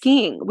with like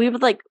skiing.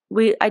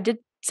 I did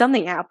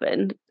something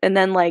happened, and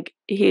then like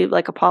he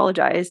like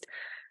apologized,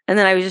 and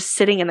then I was just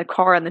sitting in the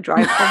car on the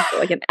drive home for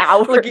like an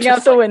hour, looking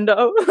out the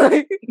window.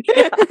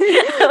 Yeah.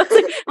 I was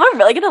like, am I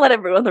really gonna let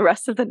it ruin the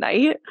rest of the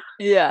night?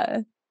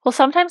 Yeah. Well,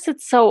 sometimes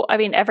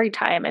every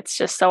time it's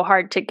just so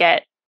hard to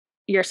get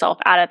yourself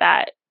out of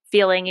that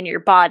feeling in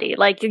your body.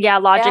 Like,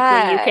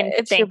 logically you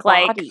can think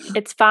like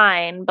it's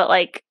fine, but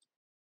like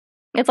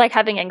it's like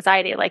having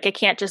anxiety. Like, it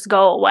can't just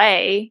go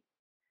away.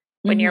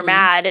 When you're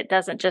mad,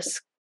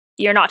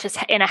 you're not just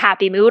in a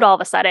happy mood all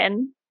of a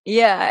sudden.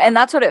 Yeah, and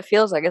that's what it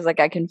feels like. Is like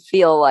I can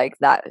feel like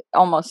that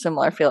almost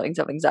similar feelings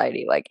of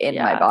anxiety, like in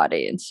my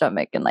body and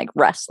stomach, and like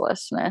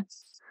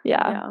restlessness.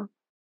 Yeah.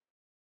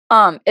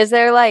 Is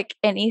there like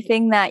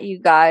anything that you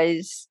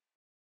guys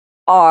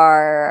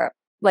are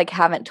like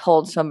haven't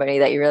told somebody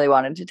that you really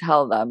wanted to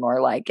tell them,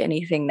 or like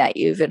anything that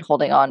you've been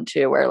holding on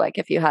to, where like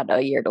if you had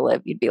a year to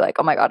live, you'd be like,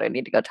 oh my God, I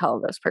need to go tell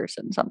this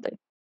person something?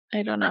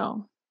 I don't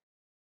know.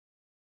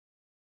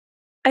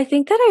 I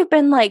think that I've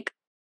been like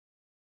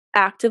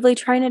actively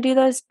trying to do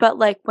this, but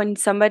like when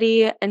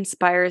somebody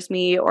inspires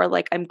me, or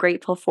like I'm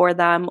grateful for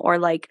them, or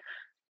like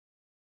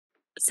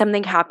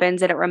something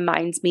happens and it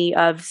reminds me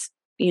of,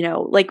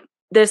 like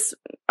this,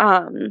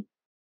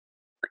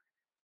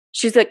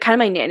 she's like kind of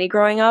my nanny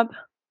growing up,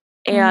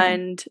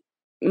 and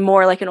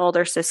more like an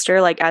older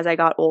sister, like as I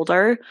got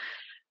older.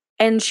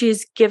 And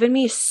she's given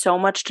me so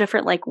much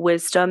different like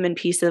wisdom and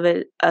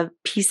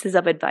pieces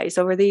of advice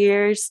over the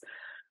years.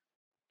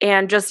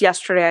 And just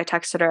yesterday I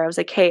texted her. I was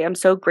like, hey, I'm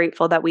so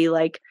grateful that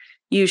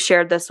you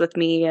shared this with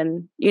me.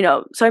 And,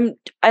 so I'm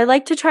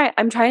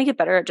trying to get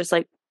better at just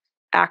like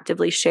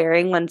actively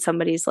sharing when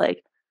somebody's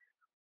like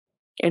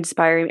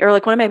inspiring me. Or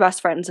like one of my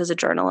best friends is a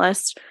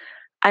journalist,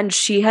 and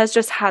she has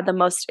just had the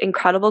most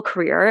incredible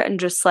career and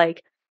just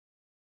like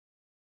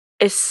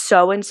is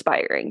so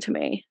inspiring to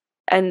me.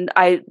 And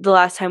the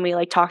last time we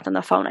like talked on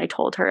the phone, I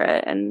told her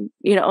it, and,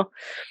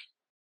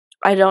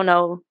 I don't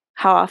know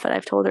how often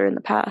I've told her in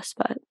the past,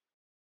 but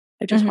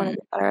I just want to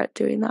get better at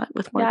doing that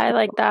with more people. I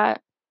like that.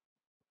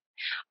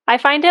 I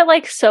find it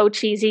like so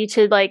cheesy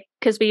to like,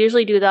 because we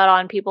usually do that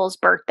on people's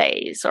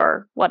birthdays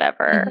or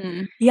whatever.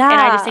 Yeah.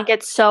 And I just think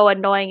it's so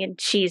annoying and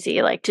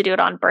cheesy like to do it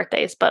on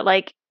birthdays. But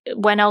like,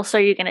 when else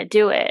are you going to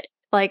do it?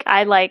 Like,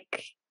 I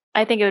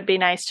think it would be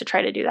nice to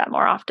try to do that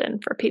more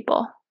often for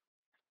people.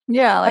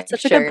 Yeah, like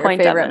that's such a good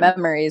point. Favorite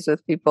memories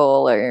with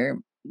people, or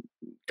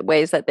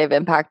ways that they've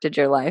impacted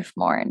your life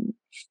more. And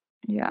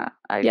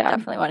I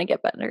definitely want to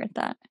get better at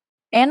that.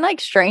 And like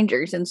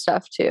strangers and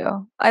stuff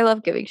too. I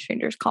love giving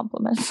strangers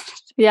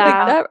compliments.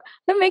 Yeah. Like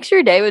that makes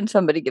your day when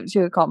somebody gives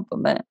you a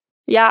compliment.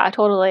 Yeah,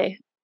 totally.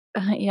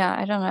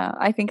 I don't know.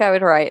 I think I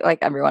would write like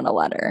everyone a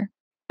letter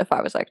if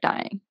I was like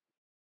dying.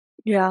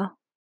 Yeah.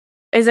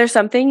 Is there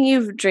something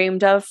you've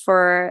dreamed of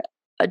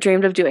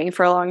doing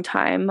for a long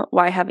time?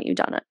 Why haven't you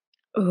done it?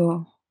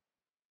 Ooh.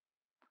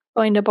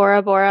 Going to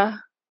Bora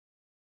Bora.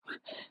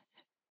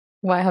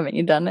 Why haven't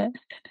you done it?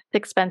 It's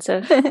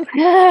expensive.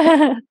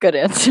 Good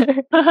answer.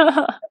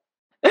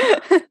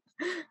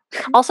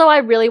 Also, I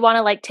really want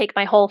to like take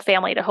my whole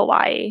family to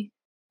Hawaii.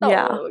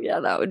 Oh, yeah,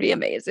 that would be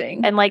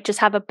amazing. And like just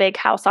have a big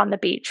house on the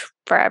beach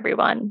for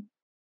everyone.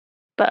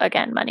 But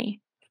again,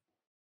 money.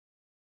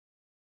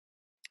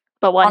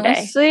 But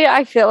honestly,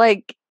 I feel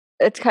like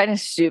it's kind of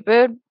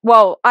stupid.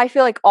 Well, I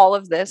feel like all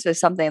of this is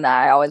something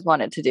that I always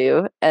wanted to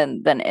do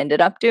and then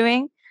ended up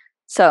doing.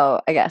 So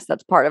I guess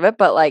that's part of it.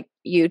 But like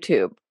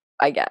YouTube,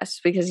 I guess,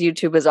 because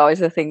YouTube was always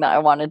the thing that I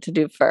wanted to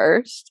do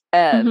first.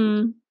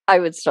 And I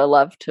would still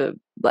love to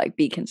like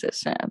be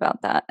consistent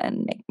about that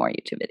and make more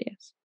YouTube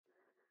videos.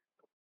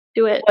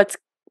 Do it. What's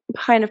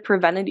kind of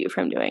prevented you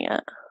from doing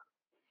it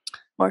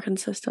more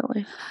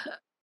consistently?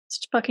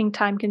 It's fucking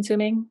time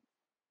consuming.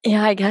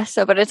 Yeah, I guess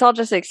so. But it's all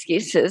just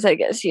excuses, I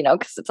guess, you know,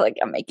 because it's like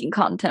I'm making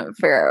content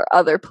for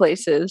other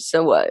places.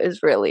 So what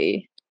is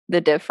really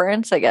the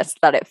difference? I guess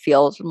that it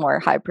feels more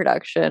high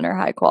production or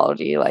high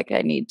quality. Like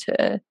I need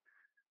to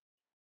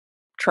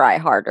try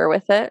harder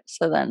with it.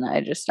 So then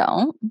I just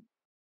don't.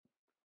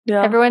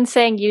 Yeah. Everyone's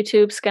saying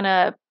YouTube's going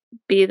to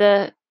be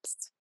the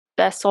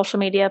best social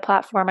media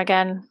platform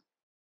again.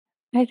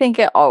 I think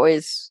it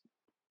always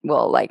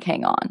will like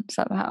hang on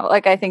somehow.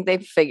 Like I think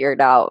they've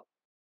figured out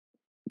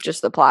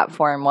just the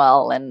platform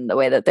well and the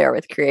way that they're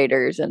with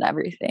creators and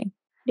everything.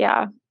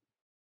 Yeah.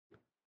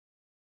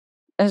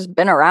 It's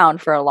been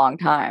around for a long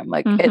time.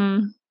 Like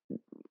it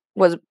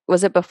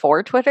was it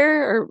before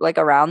Twitter or like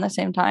around the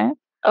same time?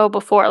 Oh,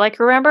 before. Like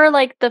remember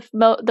like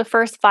the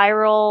first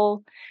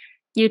viral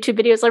YouTube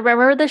videos? Like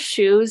remember the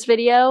shoes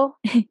video?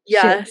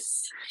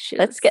 Yes. Shoes.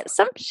 Let's get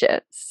some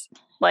shits.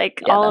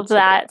 Like all of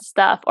that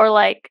stuff, or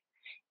like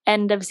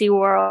End of Z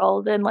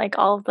World and like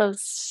all of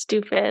those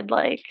stupid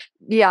like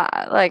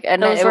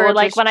and those were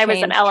like when I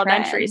was in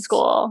elementary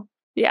school.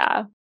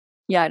 Yeah,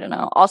 I don't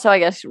know. Also, I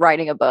guess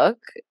writing a book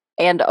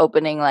and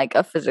opening like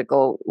a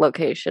physical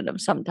location of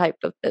some type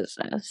of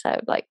business I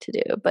would like to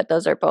do, but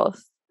those are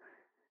both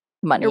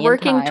money. You're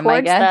working and time,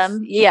 towards I guess.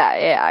 Them.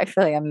 Yeah. I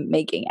feel like I'm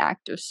making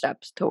active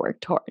steps to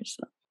work towards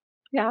them.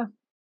 Yeah,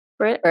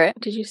 Britt,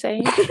 did you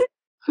say?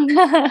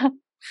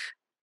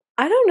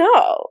 I don't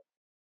know.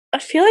 I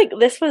feel like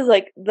this was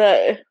like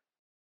the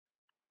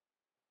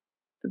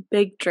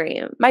big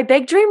dream. My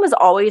big dream was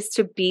always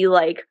to be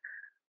like,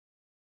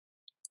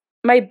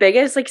 my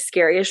biggest like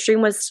scariest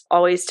dream was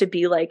always to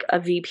be like a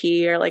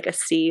VP or like a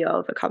CEO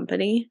of a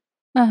company.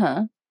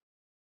 And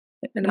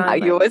now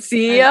you're a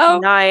CEO?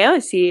 Now I am a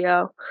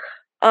CEO.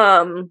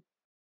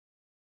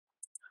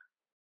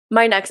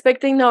 My next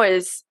big thing though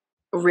is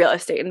real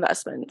estate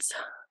investments.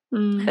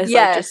 Yes,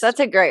 like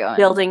that's a great one.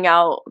 Building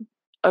out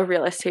a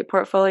real estate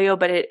portfolio,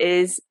 but it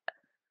is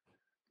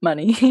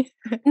money.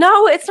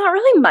 No, it's not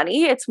really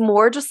money. It's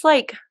more just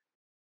like,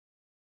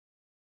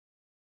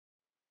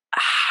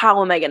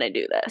 how am I going to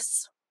do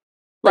this?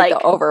 Like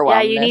the overwhelm.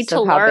 Yeah, you need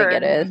to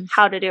learn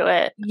how to do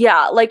it.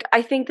 Yeah, like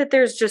I think that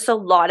there's just a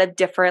lot of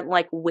different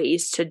like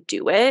ways to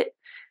do it.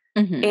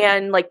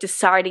 And like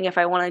deciding if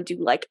I want to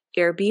do like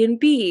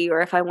Airbnb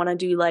or if I want to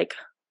do like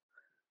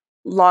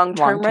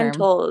long-term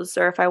rentals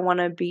or if I want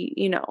to be,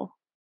 you know,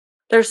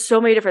 there's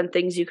so many different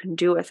things you can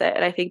do with it.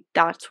 And I think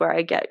that's where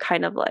I get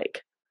kind of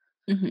like,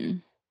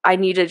 I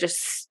need to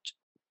just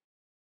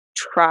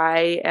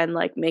try and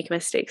like make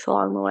mistakes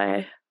along the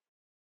way.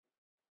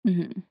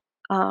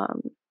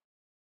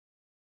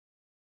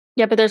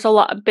 Yeah, but there's a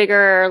lot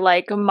bigger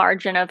like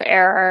margin of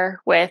error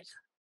with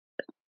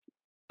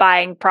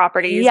buying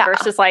properties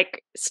versus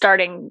like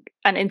starting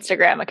an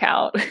Instagram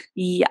account.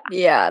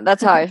 Yeah,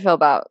 that's how I feel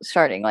about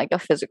starting like a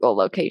physical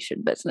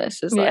location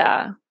business. Is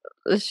like,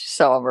 it's just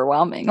so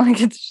overwhelming.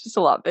 Like it's just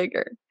a lot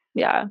bigger.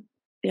 Yeah.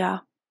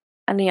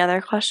 Any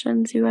other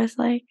questions you guys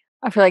like?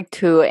 I feel like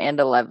 2 and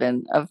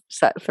 11 of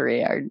set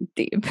 3 are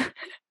deep,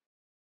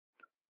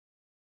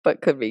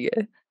 but could be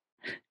good.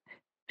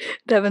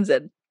 Devin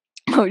said,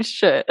 "Oh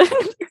shit."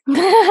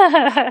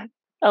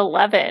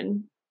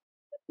 11.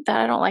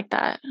 I don't like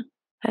that.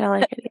 I don't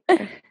like it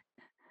either.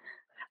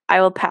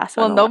 I will pass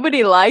on. Well,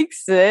 nobody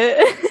likes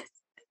it.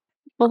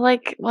 Well,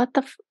 like, what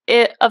the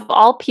of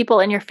all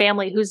people in your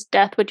family, whose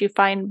death would you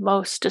find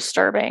most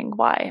disturbing?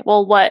 Why?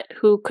 Well,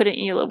 who couldn't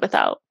you live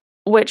without?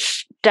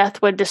 Which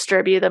death would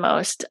disturb you the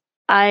most?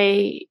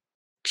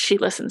 She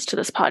listens to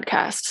this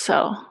podcast,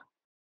 so.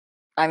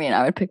 I mean,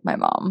 I would pick my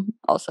mom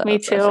also. Me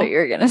too. That's what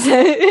you're gonna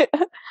say.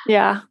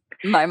 Yeah.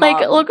 My mom.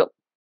 Like, look,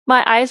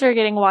 my eyes are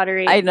getting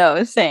watery. I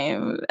know,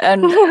 same.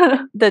 And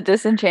the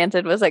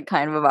Disenchanted was like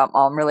kind of about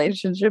mom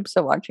relationships.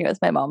 So watching it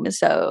with my mom is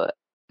so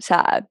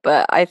sad.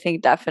 But I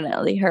think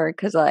definitely her,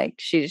 because like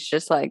she's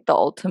just like the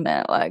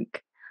ultimate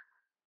like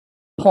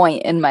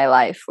point in my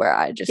life where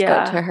I just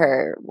go to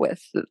her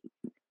with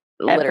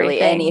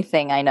literally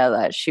anything. I know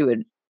that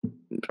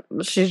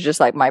she's just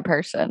like my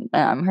person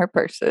and I'm her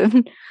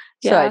person.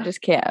 So I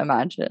just can't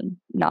imagine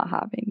not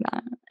having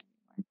that.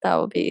 That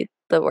would be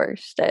the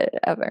worst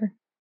ever.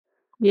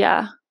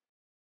 Yeah.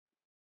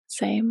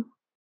 Same.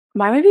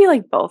 Mine would be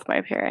like both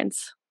my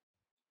parents.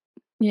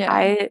 Yeah.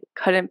 I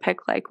couldn't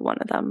pick like one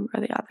of them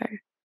or the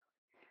other.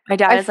 My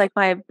dad is like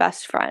my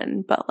best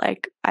friend, but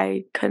like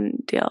I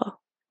couldn't deal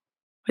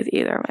with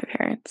either of my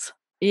parents.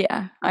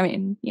 Yeah. I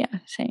mean, yeah,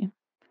 same.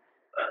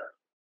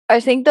 I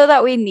think though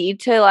that we need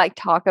to like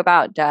talk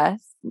about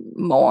death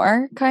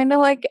more, kind of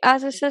like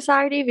as a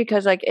society,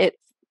 because like it,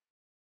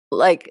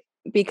 like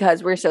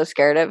because we're so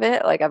scared of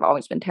it. Like I've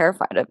always been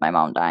terrified of my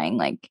mom dying.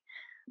 Like,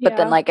 but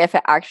then like if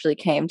it actually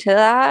came to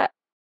that,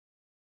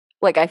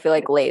 like I feel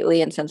like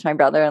lately and since my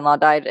brother-in-law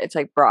died, it's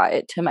like brought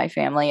it to my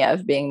family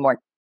of being more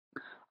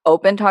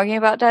open talking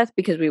about death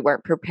because we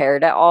weren't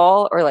prepared at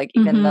all, or like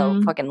even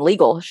the fucking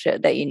legal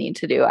shit that you need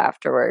to do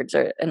afterwards,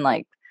 or and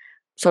like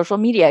social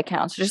media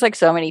accounts, just like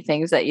so many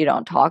things that you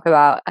don't talk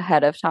about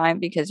ahead of time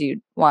because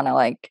you want to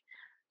like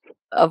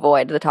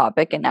avoid the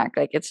topic and act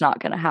like it's not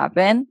going to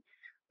happen.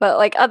 But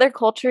like other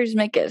cultures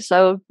make it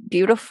so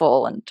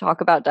beautiful and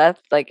talk about death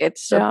like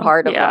it's a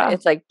part of life.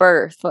 It's like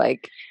birth.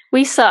 Like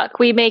we suck.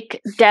 We make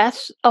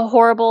death a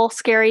horrible,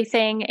 scary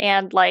thing,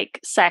 and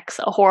like sex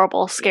a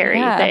horrible, scary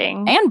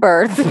thing, and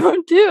birth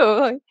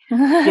too.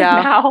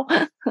 Now.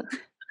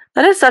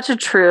 That is such a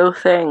true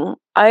thing.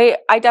 I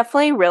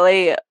definitely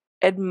really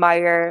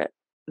admire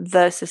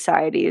the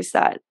societies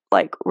that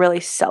like really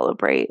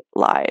celebrate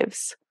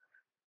lives.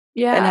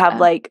 And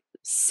have like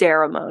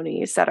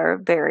ceremonies that are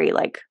very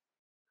like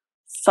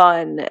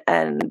fun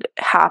and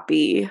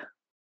happy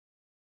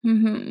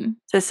to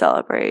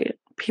celebrate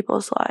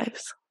people's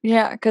lives.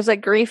 Yeah, because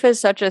like grief is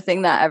such a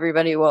thing that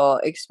everybody will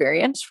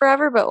experience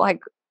forever, but like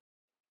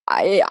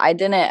I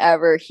didn't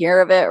ever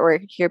hear of it or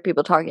hear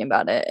people talking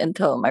about it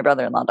until my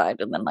brother-in-law died,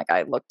 and then like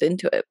I looked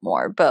into it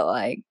more. But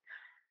like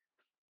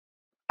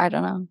I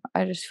don't know,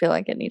 I just feel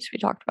like it needs to be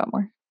talked about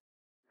more.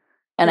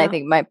 And I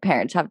think my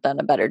parents have done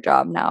a better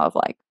job now of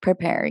like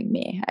preparing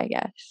me, I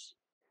guess.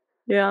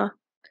 Yeah.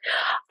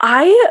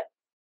 I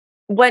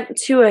went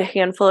to a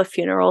handful of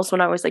funerals when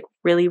I was like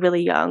really,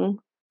 really young.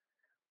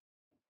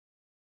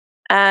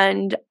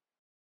 And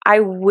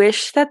I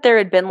wish that there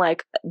had been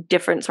like a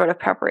different sort of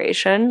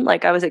preparation.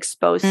 Like I was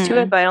exposed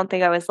to it, but I don't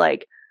think I was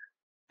like,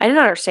 I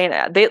didn't understand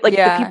it. They like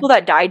the people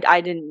that died,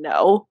 I didn't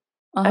know.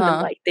 And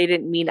then, like they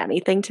didn't mean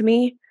anything to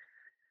me.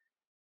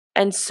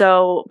 And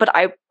so, but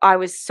I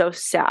was so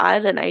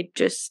sad and I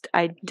didn't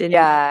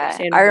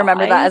understand I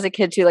remember why. that as a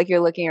kid too, like you're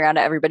looking around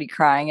at everybody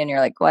crying and you're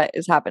like, what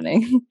is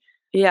happening?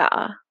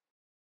 Yeah.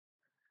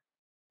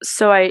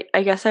 So I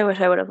guess I wish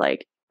I would have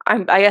like,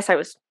 I guess I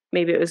was,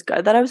 maybe it was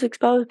good that I was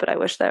exposed, but I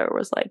wish there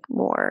was like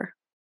more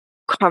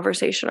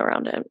conversation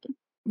around it.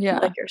 Yeah.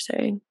 Like you're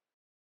saying.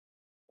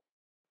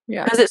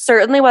 Yeah. Because it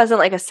certainly wasn't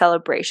like a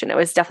celebration. It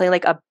was definitely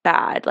like a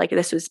bad, like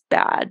this was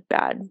bad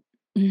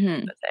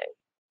thing.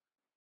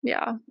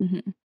 Yeah.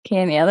 Okay,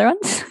 any other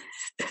ones?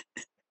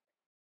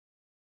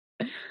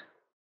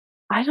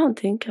 I don't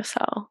think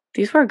so.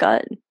 These were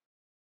good.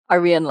 Are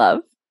we in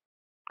love?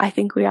 I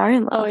think we are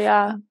in love. Oh,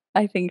 yeah.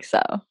 I think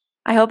so.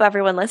 I hope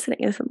everyone listening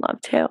is in love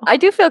too. I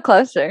do feel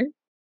closer.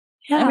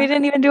 Yeah. And we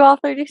didn't even do all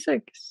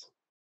 36.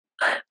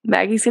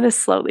 Maggie's going to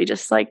slowly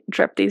just like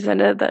drip these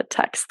into the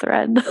text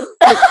thread.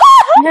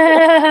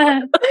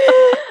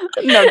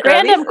 No,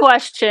 random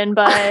question,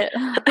 but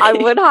I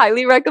would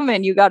highly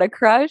recommend you got a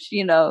crush,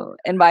 you know,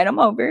 invite them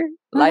over,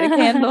 light a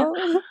candle,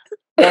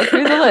 go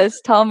through the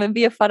list, tell them it'd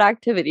be a fun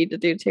activity to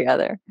do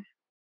together.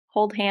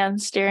 Hold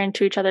hands, stare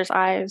into each other's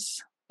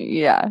eyes.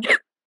 Yeah.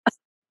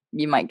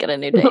 You might get a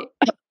new date.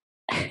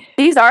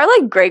 These are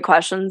like great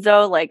questions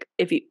though. Like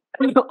if you,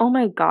 oh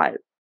my God,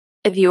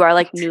 if you are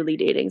like newly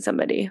dating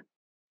somebody.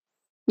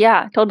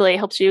 Yeah, totally. It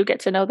helps you get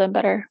to know them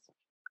better.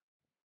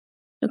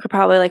 You could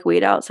probably like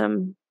weed out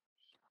some.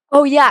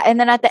 Oh yeah, and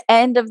then at the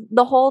end of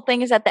the whole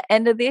thing is at the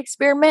end of the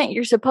experiment,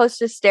 you're supposed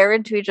to stare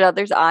into each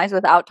other's eyes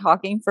without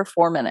talking for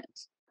 4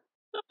 minutes.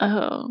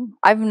 Oh,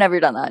 I've never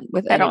done that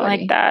with anybody. I don't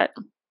like that.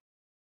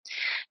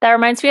 That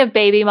reminds me of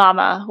Baby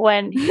Mama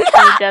when he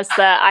does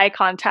the eye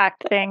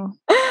contact thing.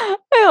 I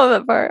love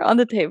that part on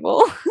the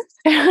table.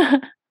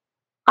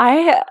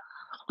 I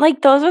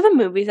like those are the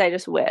movies I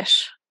just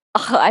wish.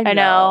 I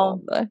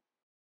know.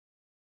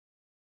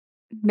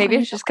 Maybe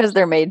it's just because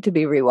they're made to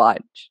be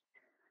rewatched.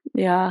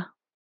 Yeah.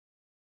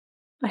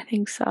 I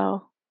think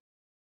so.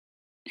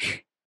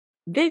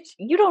 Bitch,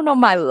 you don't know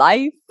my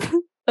life.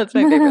 That's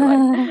my favorite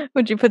line.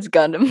 When she puts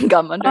gum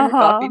under her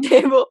coffee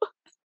table.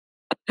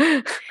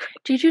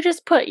 Did you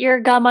just put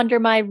your gum under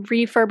my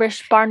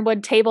refurbished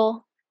barnwood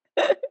table?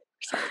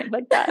 Something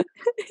like that.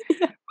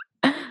 Yeah.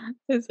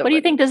 So what do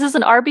you think? This is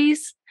an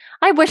Arby's?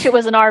 I wish it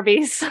was an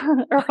Arby's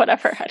or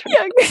whatever. I don't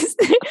know.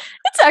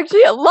 It's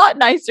actually a lot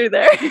nicer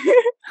there.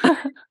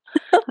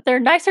 They're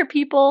nicer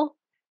people.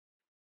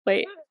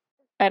 Wait,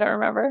 I don't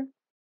remember.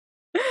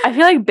 I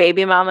feel like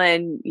Baby Mama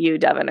and you,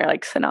 Devin, are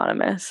like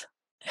synonymous.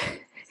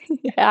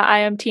 Yeah, I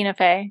am Tina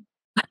Fey.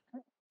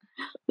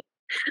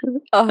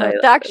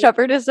 Dax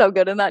Shepard is so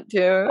good in that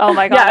too. Oh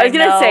my God. Yeah, I was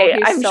going to say,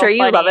 He's I'm so sure you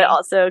funny. love it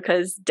also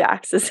because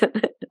Dax is in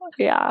it.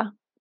 Yeah.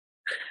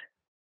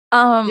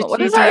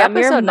 What is our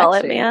episode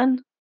mullet man?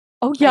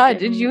 Oh yeah,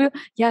 did you?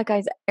 Yeah,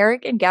 guys,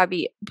 Eric and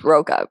Gabby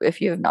broke up.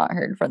 If you have not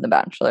heard from The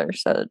Bachelor,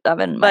 so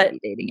Devin might be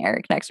dating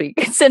Eric next week.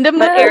 Send him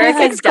the Eric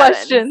 36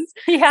 questions.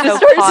 Yeah, so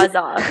pause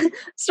off.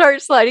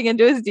 Start sliding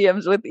into his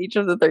DMs with each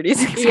of the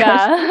 36 questions.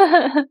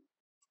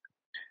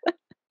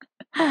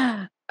 Yeah.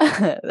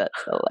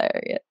 That's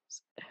hilarious.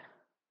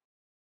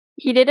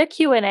 He did a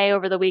Q&A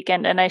over the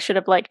weekend, and I should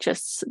have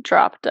just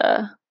dropped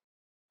a.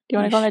 Do you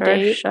want to go on a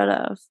date? Should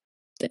have.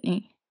 Didn't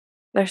he?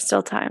 There's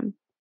still time.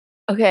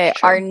 Okay,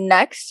 our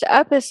next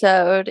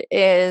episode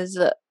is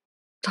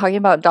talking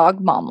about dog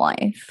mom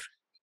life.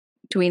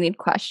 Do we need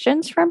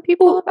questions from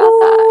people about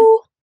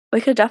that?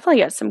 We could definitely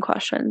get some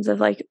questions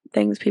of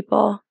things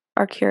people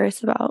are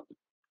curious about.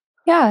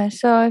 Yeah,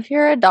 so if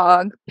you're a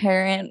dog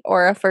parent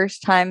or a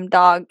first-time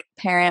dog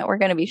parent, we're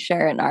going to be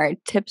sharing our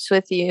tips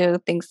with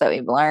you, things that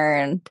we've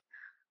learned,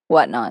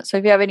 whatnot. So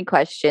if you have any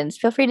questions,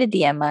 feel free to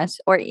DM us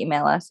or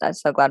email us at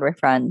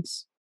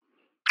SoGladWe'reFriends.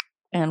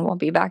 And we'll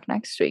be back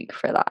next week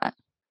for that.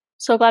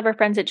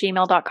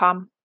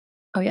 SoGladWe'reFriends@gmail.com.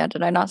 Oh yeah,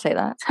 did I not say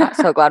that?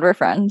 So glad we're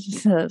friends.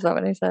 Is that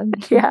what I said?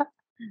 Yeah.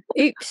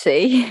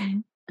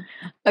 Oopsie.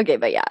 Okay,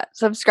 but yeah,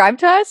 subscribe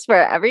to us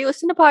wherever you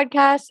listen to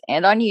podcasts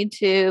and on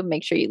YouTube.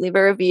 Make sure you leave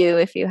a review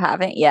if you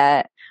haven't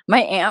yet.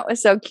 My aunt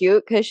was so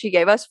cute because she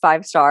gave us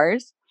 5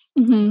 stars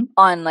on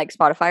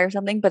Spotify or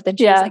something, but then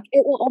she was like,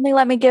 it will only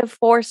let me give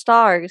 4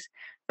 stars.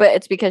 But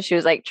it's because she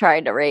was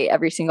trying to rate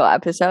every single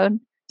episode.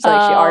 So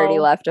she already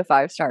left a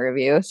 5-star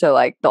review. So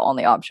the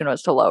only option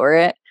was to lower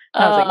it.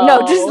 And I was like,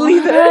 no, just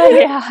leave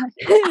it. Yeah.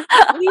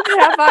 Leave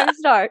it at 5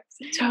 stars.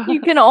 You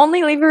can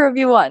only leave a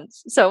review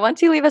once. So once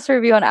you leave us a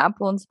review on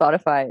Apple and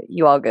Spotify,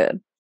 you all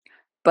good.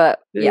 But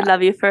we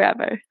love you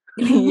forever.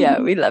 Yeah,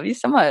 we love you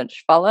so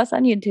much. Follow us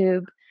on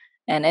YouTube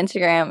and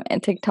Instagram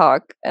and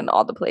TikTok and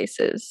all the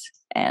places.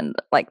 And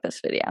like this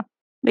video.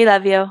 We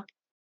love you.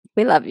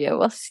 We love you.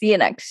 We'll see you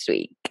next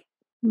week.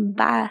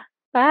 Bye.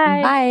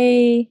 Bye.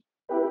 Bye.